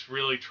 He's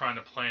really trying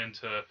to plan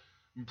to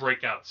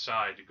break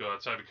outside, to go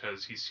outside,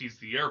 because he sees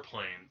the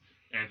airplane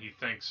and he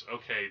thinks,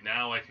 okay,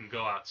 now I can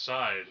go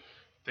outside.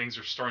 Things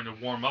are starting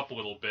to warm up a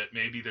little bit.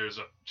 Maybe there's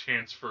a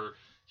chance for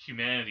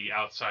humanity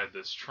outside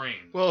this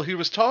train. Well, he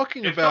was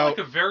talking it about... felt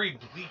like a very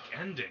bleak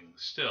ending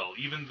still,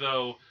 even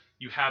though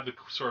you have the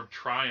sort of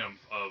triumph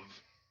of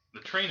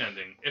the train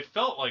ending. It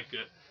felt like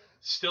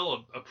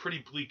still a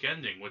pretty bleak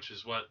ending, which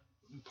is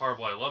part of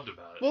what I loved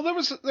about it. Well,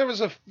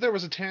 there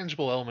was a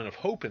tangible element of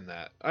hope in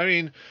that. I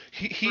mean,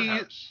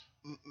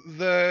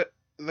 the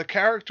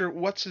character,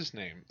 what's his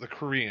name? The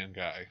Korean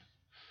guy.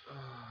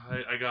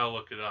 I gotta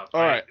look it up.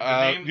 All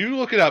right, you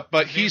look it up.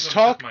 But he's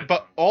talking.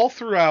 But all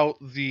throughout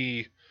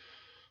the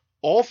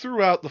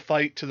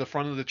fight to the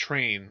front of the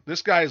train,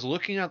 this guy is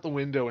looking out the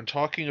window and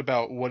talking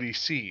about what he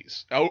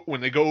sees. When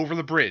they go over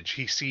the bridge,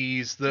 he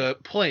sees the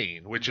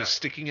plane, which is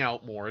sticking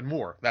out more and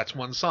more. That's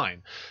one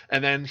sign.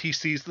 And then he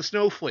sees the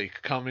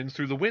snowflake come in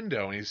through the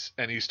window,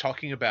 and he's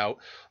talking about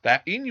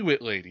that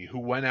Inuit lady who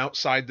went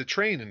outside the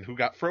train and who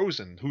got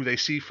frozen, who they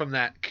see from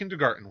that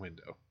kindergarten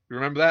window. You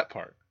remember that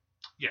part?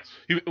 Yes.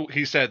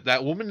 He said,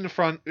 that woman in the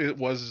front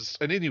was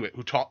an Inuit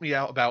who taught me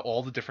out about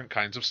all the different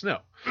kinds of snow.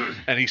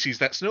 And he sees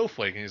that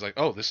snowflake, and he's like,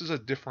 oh, this is a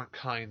different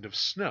kind of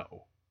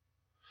snow.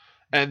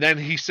 And then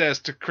he says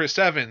to Chris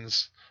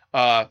Evans,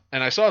 and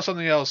I saw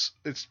something else,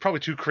 it's probably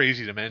too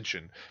crazy to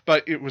mention,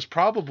 but he was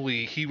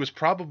probably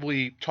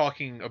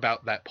talking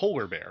about that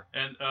polar bear.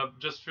 And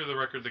just for the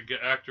record, the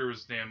actor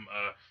was named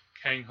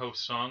Kang Ho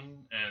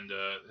Sung, and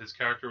his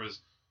character was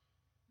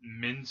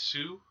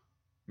Min-soo.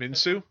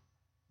 Min-soo?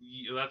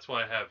 That's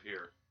what I have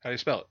here. How do you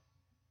spell it?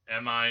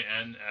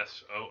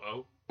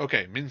 Minsoo.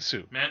 Okay,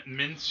 Min-soo.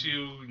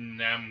 Min-soo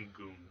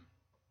Namgoon.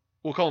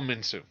 We'll call him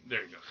Min-soo.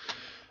 There you go.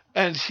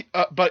 And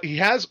but he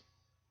has,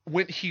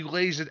 when he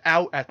lays it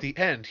out at the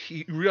end,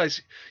 he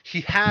realizes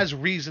he has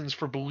reasons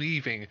for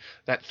believing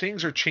that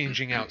things are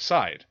changing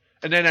outside.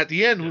 And then at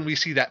the end, when we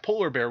see that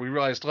polar bear, we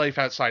realize life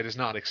outside is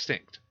not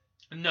extinct.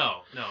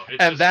 No.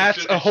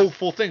 That's a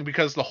hopeful thing,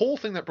 because the whole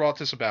thing that brought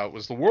this about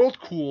was the world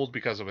cooled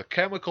because of a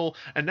chemical,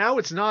 and now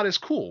it's not as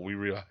cool, we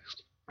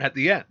realized, at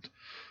the end.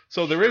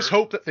 So there is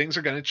hope that things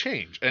are going to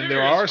change, and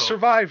there are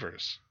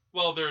survivors.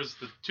 Well, there's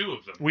the two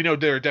of them. We know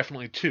there are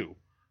definitely two.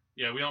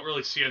 Yeah, we don't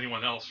really see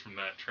anyone else from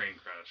that train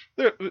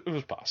crash. It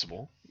was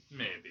possible.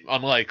 Maybe.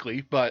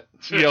 Unlikely, but,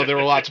 there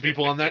were lots of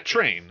people on that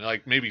train.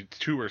 Like, maybe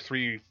 2 or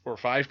 3 or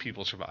 5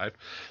 people survived.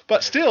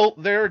 But still,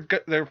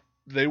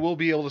 they will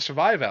be able to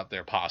survive out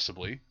there,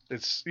 possibly.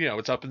 It's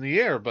up in the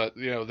air, but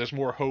there's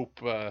more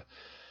hope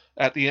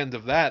at the end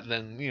of that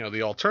than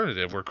the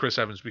alternative, where Chris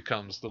Evans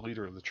becomes the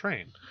leader of the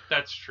train.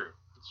 That's true.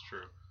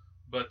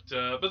 But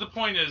the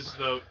point is,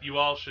 though, you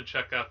all should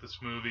check out this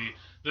movie.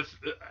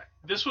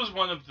 This was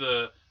one of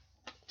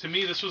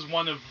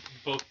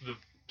both the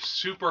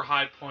super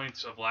high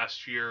points of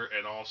last year,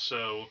 and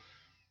also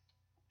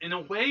in a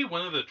way,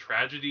 one of the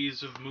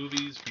tragedies of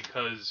movies,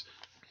 because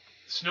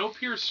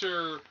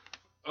Snowpiercer,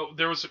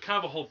 there was a kind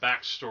of a whole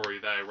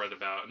backstory that I read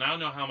about, and I don't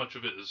know how much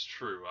of it is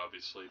true,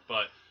 obviously,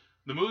 but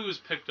the movie was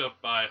picked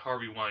up by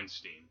Harvey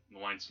Weinstein, the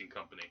Weinstein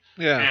Company.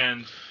 Yeah.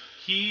 And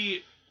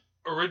he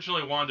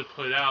originally wanted to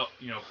put it out,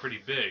 pretty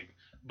big,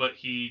 but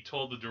he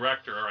told the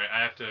director, all right,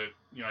 I have to,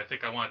 I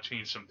think I want to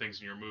change some things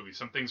in your movie.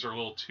 Some things are a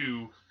little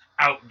too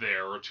out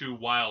there or too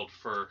wild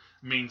for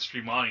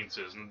mainstream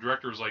audiences. And the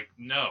director was like,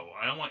 no,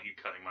 I don't want you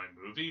cutting my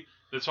movie.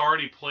 That's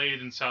already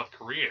played in South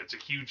Korea. It's a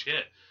huge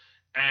hit.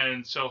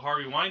 And so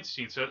Harvey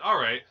Weinstein said, all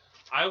right,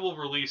 I will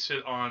release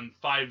it on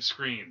 5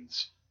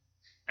 screens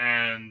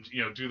and,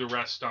 do the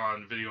rest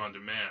on video on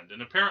demand.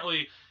 And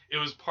apparently it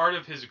was part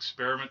of his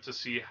experiment to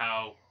see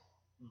how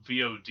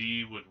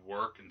VOD would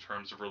work in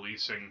terms of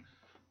releasing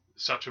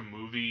such a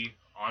movie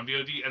on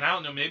VOD. And I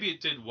don't know, maybe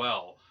it did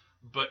well,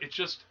 but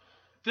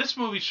this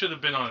movie should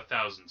have been on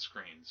 1,000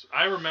 screens.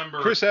 I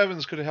remember Chris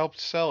Evans could have helped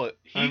sell it.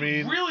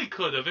 He really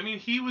could have. I mean,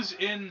 he was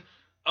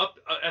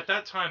at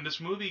that time,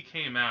 this movie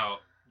came out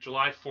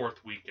July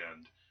 4th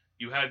weekend.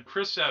 You had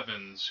Chris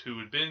Evans, who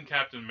had been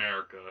Captain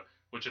America,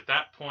 which at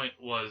that point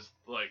was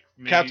like...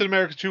 Captain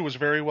America 2 was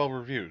very well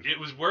reviewed. It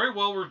was very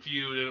well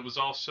reviewed, and it was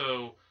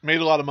also...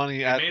 Made a lot of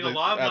money at the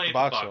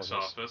box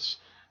office.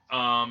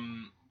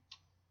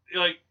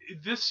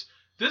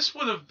 This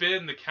would have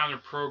been the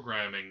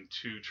counter-programming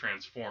to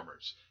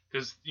Transformers.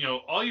 Because,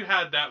 all you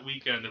had that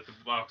weekend at the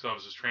box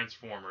office was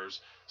Transformers.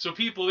 So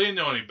people didn't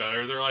know any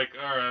better. They're like,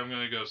 all right, I'm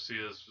going to go see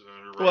this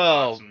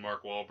robots and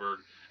Mark Wahlberg.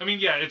 I mean,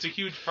 yeah, it's a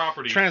huge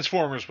property.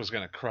 Transformers was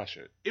going to crush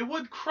it. It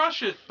would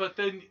crush it, but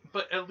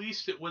at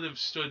least it would have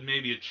stood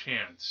maybe a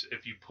chance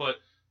if you put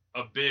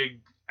a big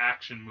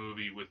action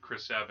movie with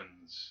Chris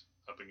Evans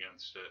up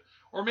against it.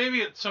 Or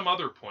maybe at some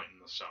other point in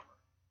the summer.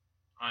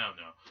 I don't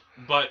know.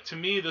 But to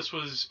me, this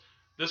was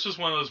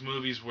one of those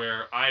movies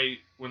where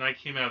when I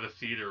came out of the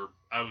theater,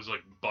 I was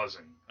like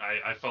buzzing.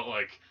 I felt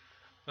like,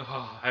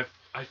 I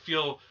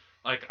feel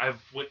like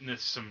I've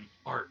witnessed some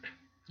art.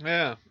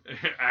 Yeah.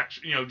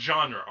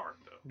 Genre art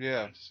though.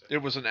 Yeah.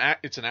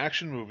 It's an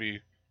action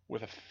movie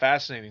with a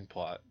fascinating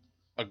plot,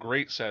 a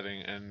great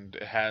setting, and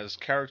it has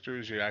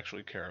characters you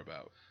actually care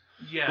about.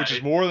 Yeah. Which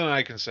is more than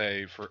I can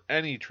say for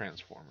any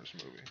Transformers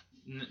movie.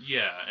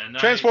 Yeah, and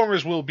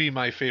Transformers will be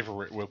my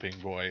favorite whipping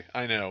boy.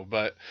 I know,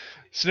 but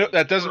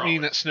that doesn't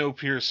mean that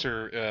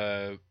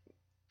Snowpiercer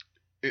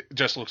it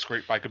just looks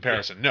great by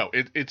comparison. Yeah. No,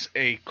 it's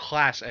a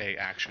Class A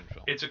action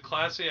film. It's a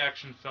Class A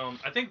action film.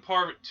 I think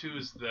part of it too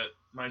is that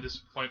my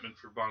disappointment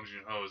for Bong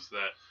Joon-ho is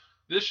that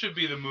this should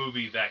be the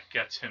movie that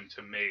gets him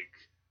to make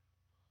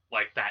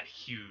like that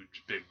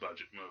huge big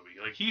budget movie.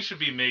 Like he should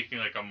be making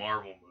like a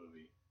Marvel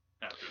movie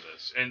after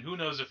this, and who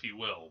knows if he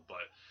will, but.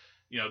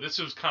 This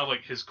was kind of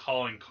like his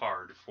calling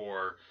card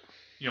for,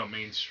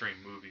 mainstream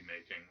movie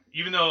making.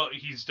 Even though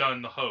he's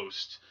done The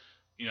Host,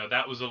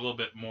 that was a little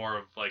bit more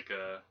of like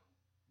a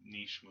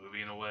niche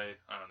movie in a way.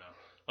 I don't know.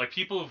 Like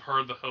people who've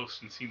heard The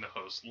Host and seen The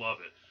Host love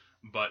it.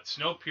 But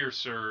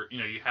Snowpiercer,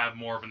 you have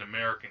more of an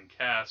American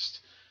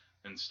cast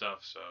and stuff,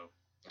 so.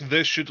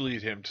 This should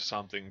lead him to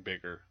something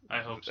bigger. I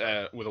hope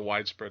so. With a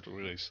widespread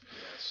release.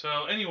 Yeah.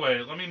 So anyway,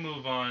 let me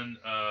move on,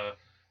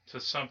 to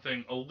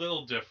something a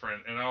little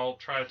different, and I'll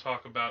try to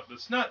talk about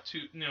this not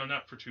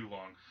for too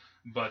long,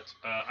 but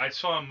I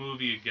saw a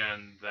movie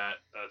again that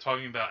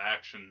talking about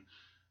action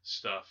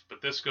stuff,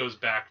 but this goes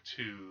back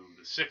to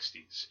the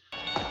 60s.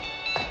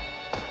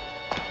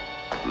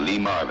 Lee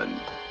Marvin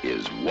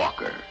is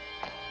Walker,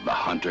 the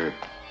hunter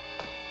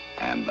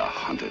and the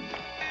hunted.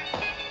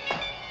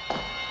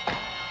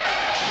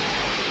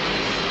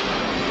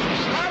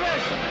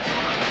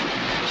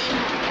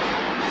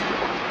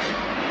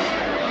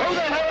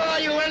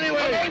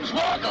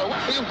 Walker,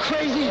 are you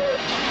crazy?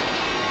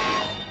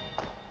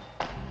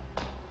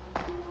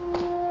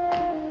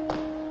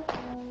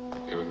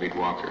 You ever meet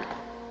Walker?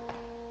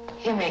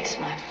 He makes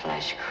my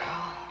flesh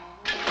crawl.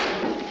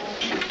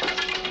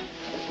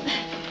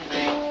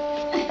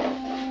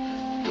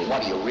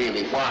 What do you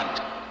really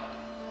want?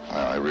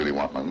 I really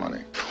want my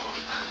money.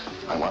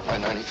 I want my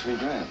 93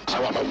 grand. I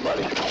want my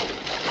money.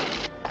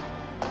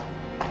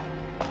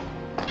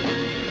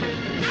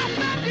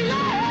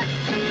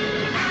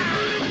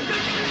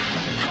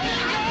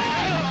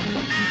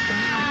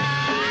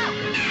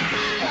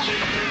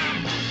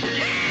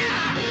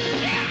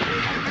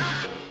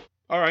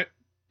 All right.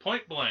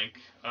 Point Blank.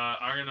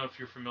 I don't know if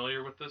you're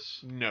familiar with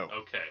this. No.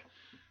 Okay.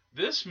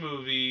 This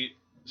movie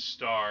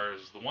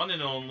stars the one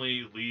and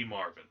only Lee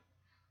Marvin.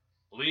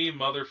 Lee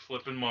Mother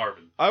Flippin'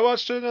 Marvin. I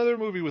watched another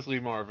movie with Lee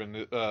Marvin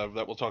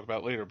that we'll talk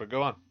about later, but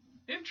go on.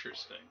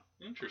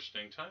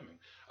 Interesting timing.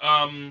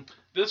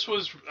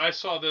 I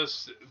saw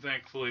this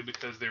thankfully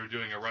because they were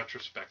doing a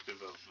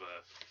retrospective of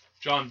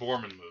John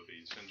Borman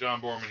movies. And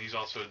John Borman, he's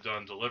also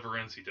done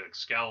Deliverance, he did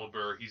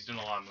Excalibur, he's done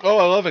a lot of movies. Oh,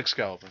 I love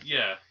Excalibur.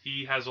 Yeah,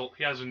 he has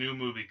a new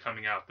movie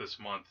coming out this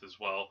month as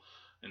well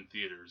in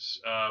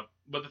theaters.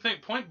 But the thing,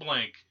 Point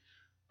Blank,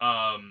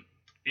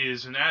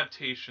 is an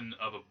adaptation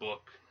of a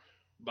book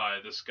by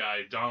this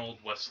guy Donald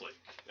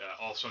Westlake,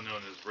 also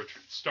known as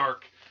Richard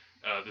Stark.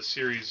 The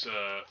series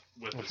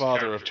with the his father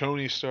character, of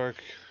Tony Stark.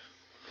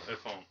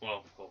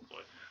 Well,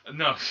 hopefully.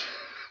 No.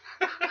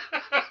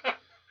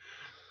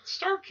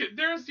 Stark.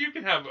 You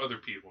can have other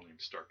people named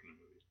Stark in the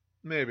movie.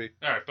 Maybe.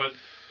 All right, but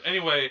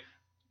anyway,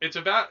 it's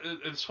about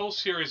this whole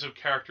series of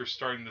characters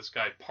starting this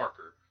guy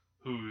Parker,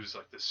 who's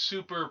like the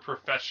super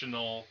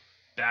professional,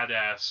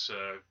 badass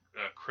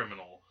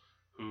criminal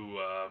who,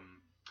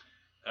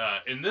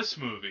 in this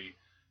movie,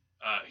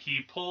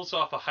 he pulls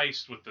off a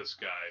heist with this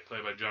guy,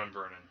 played by John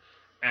Vernon,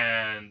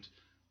 and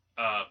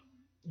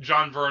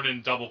John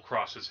Vernon double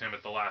crosses him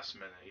at the last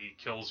minute. He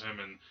kills him,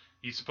 and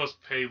he's supposed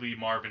to pay Lee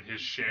Marvin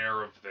his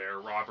share of their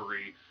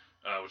robbery,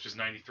 which is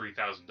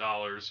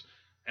 $93,000.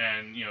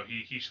 And, you know,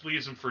 he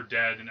leaves him for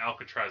dead in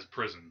Alcatraz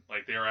prison.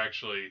 Like, they are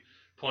actually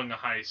pulling a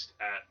heist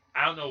at...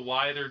 I don't know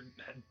why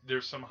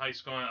there's some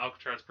heist going on at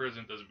Alcatraz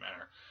prison. It doesn't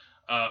matter.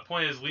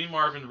 Point is, Lee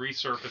Marvin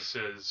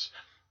resurfaces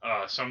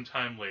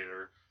sometime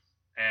later.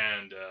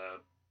 And,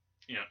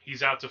 you know,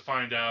 he's out to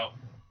find out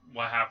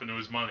what happened to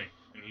his money.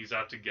 And he's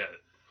out to get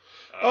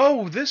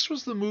it. This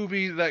was the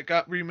movie that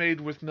got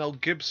remade with Mel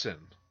Gibson,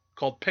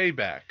 called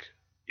Payback.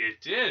 It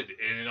did.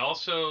 And it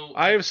also...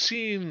 I have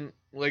seen...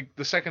 like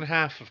the second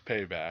half of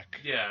Payback.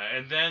 Yeah,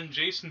 and then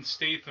Jason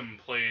Statham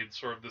played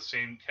sort of the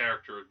same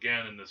character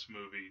again in this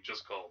movie,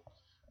 just called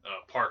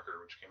Parker,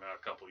 which came out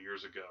a couple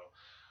years ago.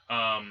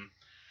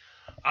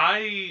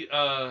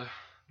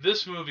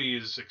 This movie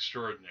is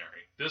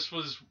extraordinary. This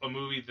was a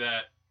movie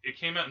that it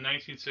came out in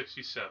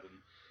 1967,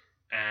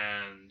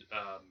 and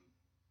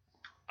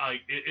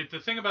the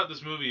thing about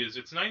this movie is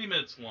it's 90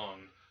 minutes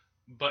long.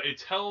 But it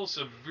tells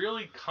a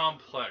really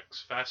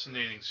complex,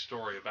 fascinating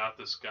story about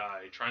this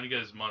guy trying to get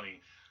his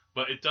money,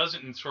 but it does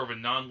it in sort of a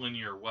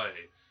non-linear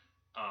way.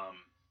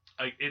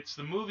 It's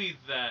the movie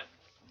that,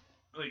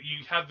 like,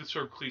 you have this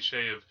sort of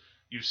cliche of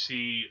you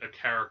see a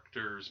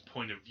character's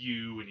point of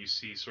view and you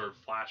see sort of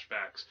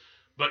flashbacks,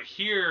 but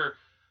here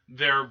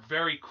they're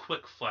very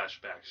quick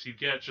flashbacks. You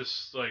get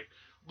just like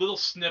little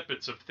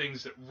snippets of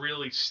things that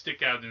really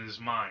stick out in his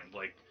mind,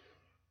 like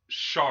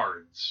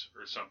shards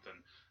or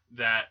something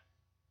that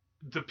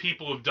the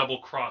people have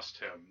double-crossed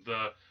him,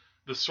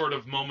 the sort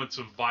of moments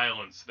of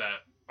violence that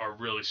are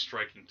really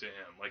striking to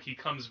him. Like, he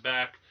comes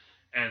back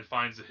and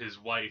finds that his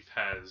wife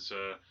has,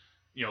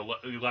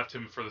 left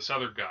him for this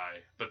other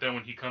guy. But then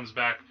when he comes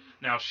back,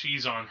 now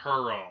she's on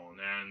her own,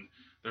 and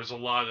there's a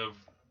lot of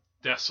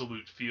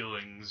desolate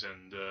feelings,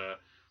 and,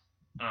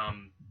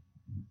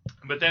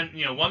 but then,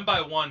 one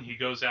by one, he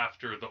goes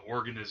after the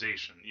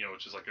organization,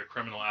 which is like a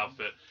criminal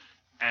outfit,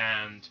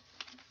 and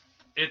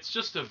it's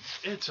a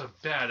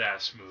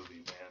badass movie,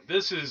 man.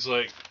 This is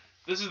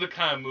the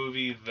kind of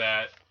movie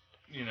that,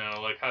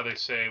 like how they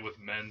say with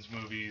men's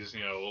movies,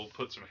 we'll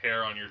put some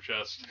hair on your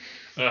chest.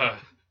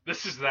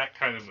 This is that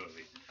kind of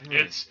movie.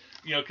 It's,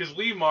 because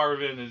Lee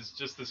Marvin is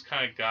just this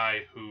kind of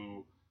guy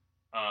who,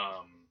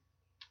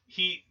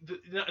 he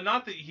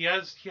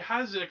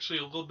has actually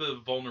a little bit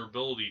of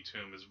vulnerability to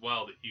him as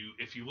well that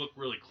if you look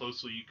really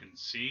closely, you can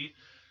see.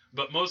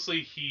 But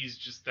mostly he's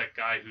just that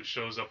guy who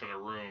shows up in a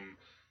room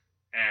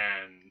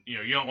and,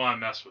 you don't want to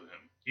mess with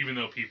him, even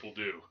though people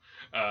do.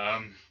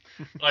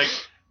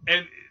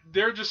 And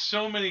there are just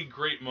so many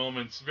great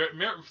moments,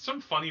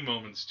 some funny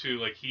moments too.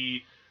 Like,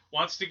 he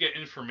wants to get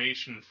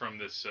information from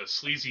this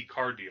sleazy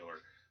car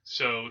dealer.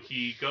 So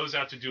he goes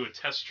out to do a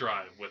test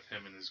drive with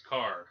him in his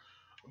car.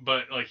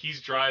 But, like,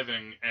 he's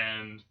driving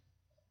and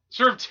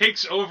sort of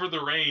takes over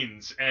the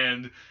reins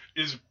and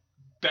is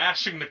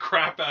bashing the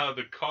crap out of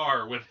the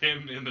car with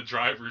him in the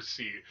driver's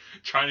seat,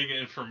 trying to get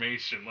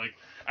information. Like,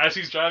 as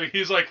he's driving,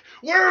 he's like,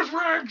 "Where's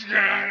Riggs?"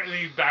 And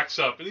he backs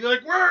up, and he's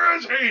like, "Where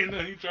is he?" And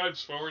then he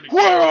drives forward again.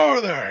 Where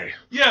are they?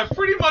 Yeah,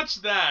 pretty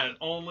much that.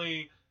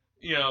 Only,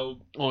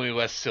 only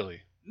less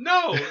silly.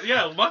 No,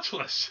 yeah, much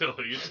less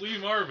silly. It's Lee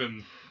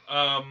Marvin.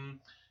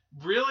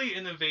 Really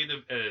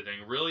innovative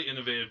editing, really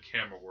innovative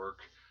camera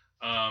work.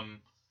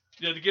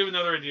 To give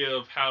another idea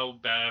of how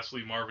badass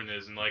Lee Marvin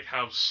is and, like,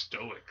 how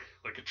stoic,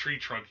 like a tree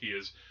trunk he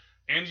is,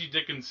 Angie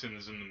Dickinson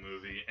is in the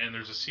movie, and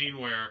there's a scene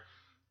where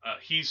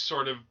he's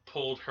sort of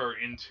pulled her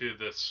into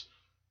this,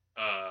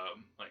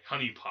 like,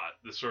 honeypot,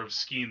 this sort of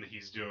scheme that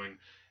he's doing,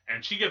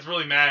 and she gets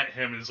really mad at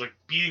him and is, like,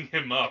 beating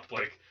him up,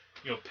 like,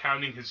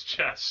 pounding his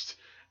chest,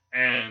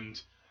 and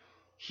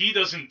he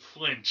doesn't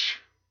flinch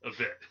a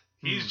bit.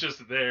 He's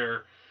just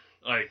there,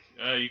 like,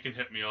 you can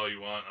hit me all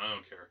you want, I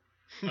don't care.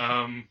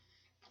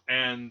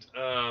 And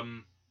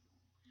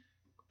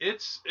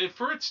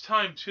for its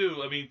time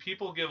too. I mean,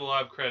 people give a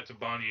lot of credit to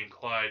Bonnie and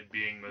Clyde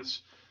being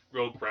this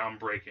real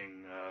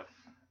groundbreaking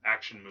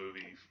action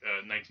movie,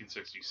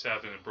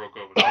 1967. It broke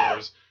over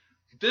doors.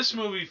 This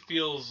movie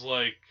feels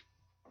like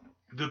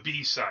the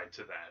B-side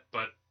to that,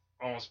 but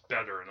almost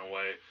better in a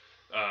way.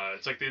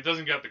 It's like it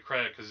doesn't get the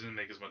credit because it didn't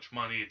make as much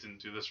money. It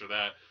didn't do this or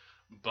that.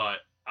 But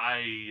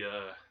I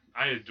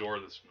adore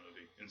this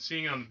movie, and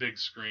seeing it on the big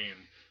screen,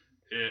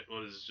 it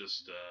was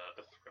just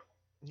a thrill.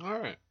 All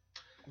right.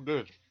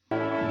 Good.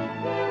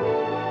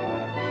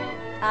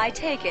 I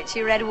take it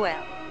you read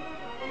well.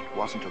 It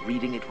wasn't a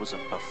reading, it was a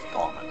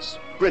performance.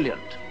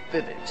 Brilliant,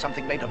 vivid,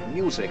 something made of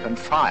music and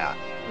fire.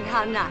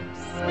 How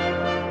nice.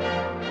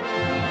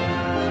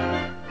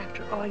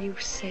 After all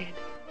you've said,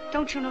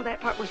 don't you know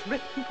that part was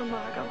written for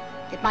Margot?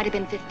 It might have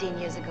been 15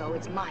 years ago.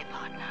 It's my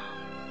part now.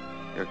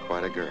 You're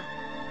quite a girl.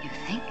 You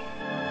think?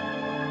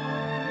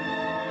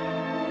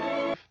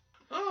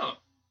 Oh,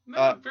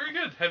 no, very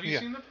good. Have you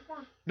seen that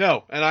before?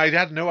 No, and I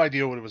had no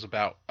idea what it was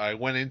about. I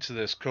went into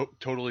this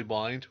totally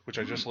blind, which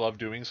I just love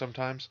doing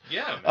sometimes.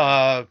 Yeah,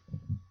 man.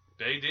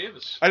 Bay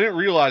Davis. I didn't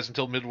realize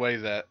until midway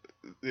that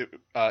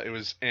it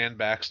was Ann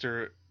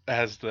Baxter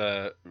as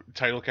the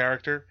title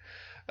character,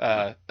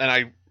 and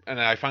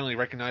I finally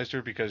recognized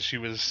her because she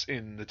was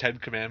in The Ten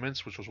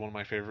Commandments, which was one of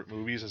my favorite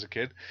movies as a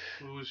kid.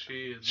 Who was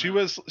she? She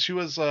was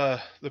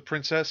the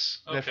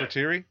princess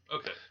Nefertiti.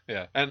 Okay.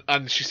 Yeah,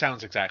 and she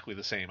sounds exactly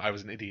the same. I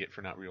was an idiot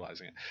for not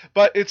realizing it.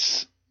 But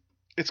it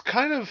was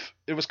kind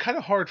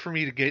of hard for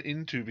me to get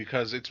into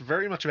because it's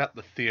very much about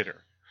the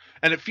theater,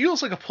 and it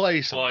feels like a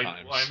play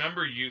sometimes. Well, I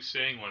remember you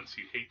saying once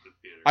you hate the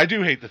theater. I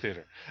do hate the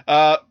theater.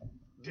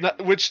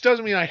 Which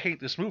doesn't mean I hate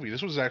this movie.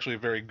 This was actually a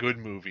very good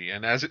movie,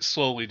 and as it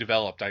slowly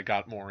developed, I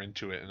got more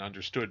into it and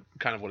understood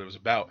kind of what it was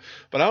about.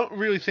 But I don't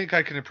really think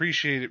I can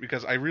appreciate it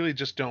because I really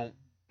just don't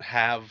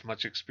have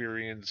much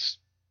experience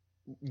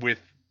with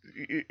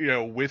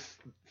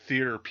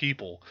theater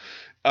people.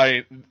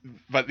 But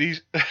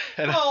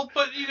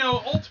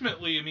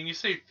ultimately, I mean, you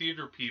say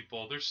theater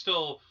people,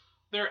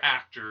 they're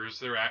actors,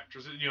 they're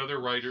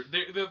writers,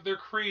 they're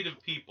creative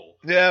people.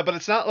 Yeah, but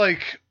it's not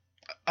like.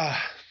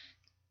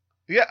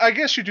 Yeah, I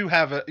guess you do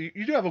have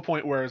a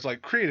point where it's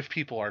like creative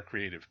people are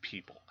creative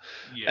people,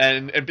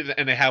 and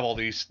they have all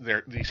these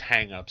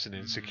hang-ups and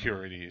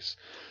insecurities,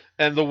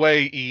 and the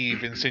way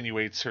Eve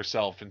insinuates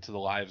herself into the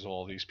lives of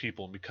all these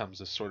people and becomes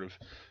this sort of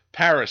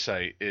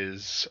parasite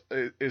is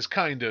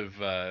kind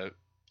of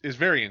is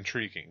very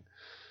intriguing.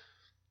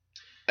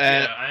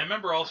 I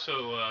remember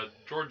also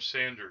George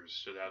Sanders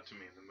stood out to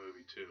me in the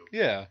movie too.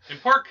 Yeah. In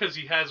part because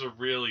he has a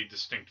really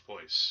distinct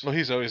voice. Well,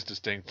 he's always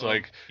distinct.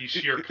 Well, he's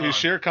Shere Khan. He's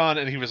Shere Khan,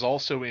 and he was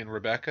also in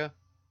Rebecca.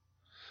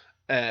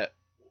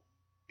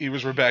 He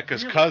was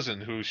Rebecca's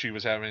cousin, who she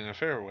was having an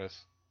affair with.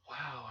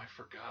 Wow, I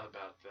forgot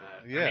about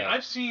that. Yeah.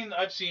 I mean,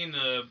 I've seen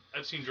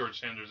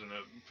George Sanders in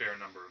a fair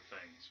number of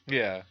things.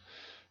 Yeah.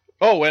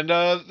 Oh, and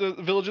the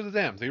Village of the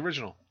Damned, the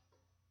original.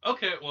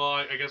 Okay, well,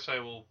 I guess I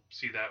will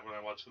see that when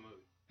I watch the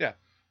movie. Yeah.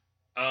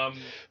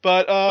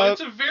 But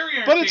it's a very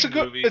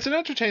entertaining movie. It's an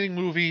entertaining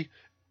movie.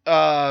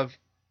 I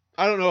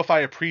don't know if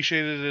I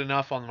appreciated it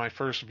enough on my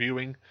first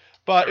viewing,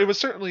 but it was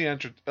certainly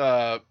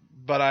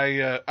but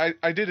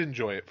I did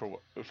enjoy it for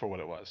what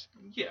it was.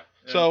 Yeah.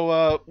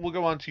 So we'll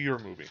go on to your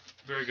movie.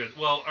 Very good.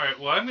 Well, all right.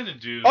 Well, I'm going to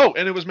do. Oh,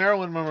 and it was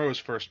Marilyn Monroe's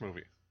first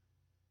movie.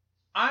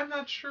 I'm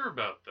not sure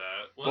about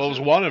that. It was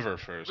one of her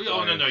first.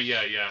 Oh, no,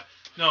 yeah.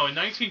 No, in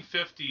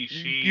 1950,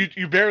 she...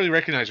 You barely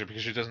recognize her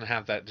because she doesn't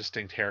have that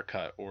distinct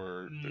haircut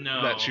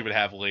that she would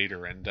have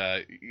later, and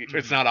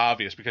it's not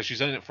obvious because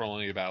she's in it for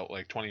only about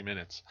 20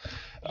 minutes.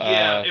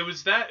 Yeah, it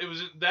was that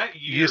year...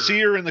 You see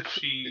her in the...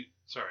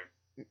 Sorry.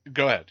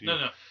 Go ahead.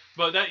 No.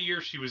 But that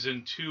year she was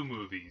in two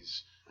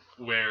movies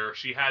where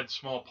she had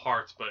small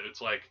parts, but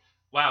it's like,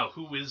 wow,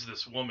 who is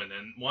this woman?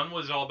 And one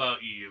was all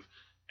about Eve,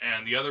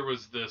 and the other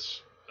was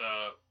this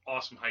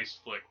awesome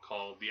heist flick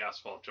called The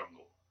Asphalt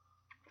Jungle.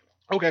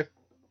 Okay.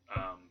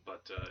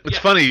 It's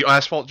funny.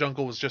 Asphalt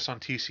Jungle was just on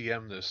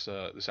TCM this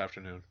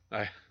afternoon.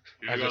 I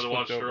got to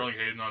watch Sterling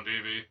Hayden on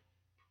TV.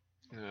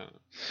 Yeah.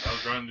 I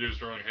was trying to do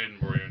Sterling Hayden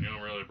for you, and you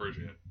don't really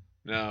appreciate it.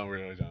 No,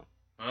 really don't.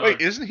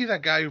 Wait, isn't he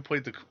that guy who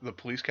played the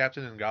police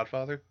captain in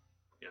Godfather?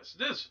 Yes,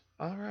 it is.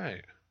 All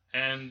right.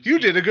 And you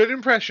did a good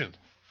impression.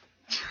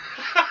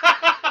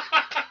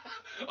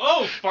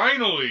 Oh,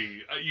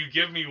 finally! You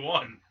give me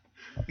one.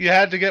 You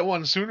had to get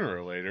one sooner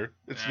or later.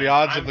 It's the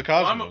odds of the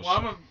cosmos.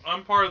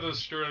 I'm part of the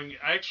Sterling.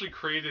 I actually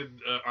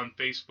created on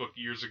Facebook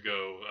years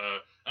ago.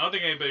 I don't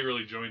think anybody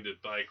really joined it,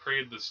 but I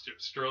created the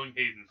Sterling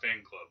Hayden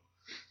fan club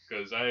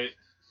because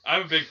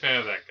I'm a big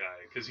fan of that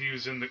guy because he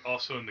was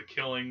also in The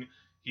Killing.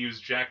 He was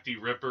Jack D.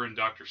 Ripper in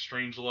Doctor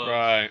Strangelove.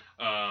 Right.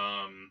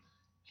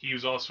 He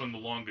was also in The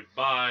Long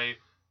Goodbye.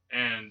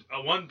 And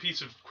one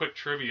piece of quick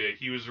trivia: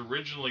 he was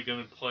originally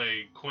going to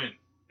play Quint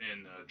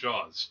in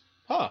Jaws.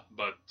 Huh.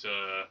 But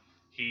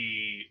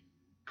he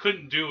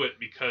couldn't do it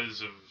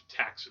because of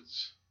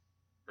taxes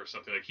or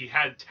something. He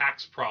had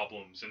tax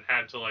problems and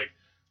had to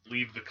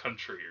leave the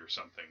country or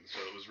something. So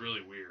it was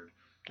really weird.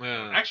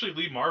 Yeah. Actually,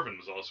 Lee Marvin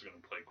was also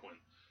going to play Quint,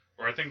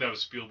 or I think that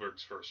was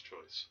Spielberg's first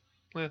choice.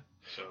 Yeah.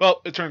 So,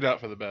 well, it turned out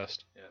for the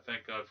best. Yeah,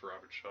 thank God for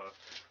Robert Shaw.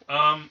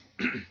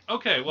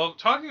 Okay, well,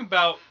 talking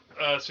about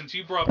since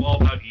you brought up All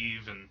About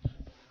Eve, and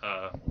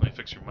let me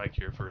fix your mic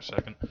here for a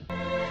second.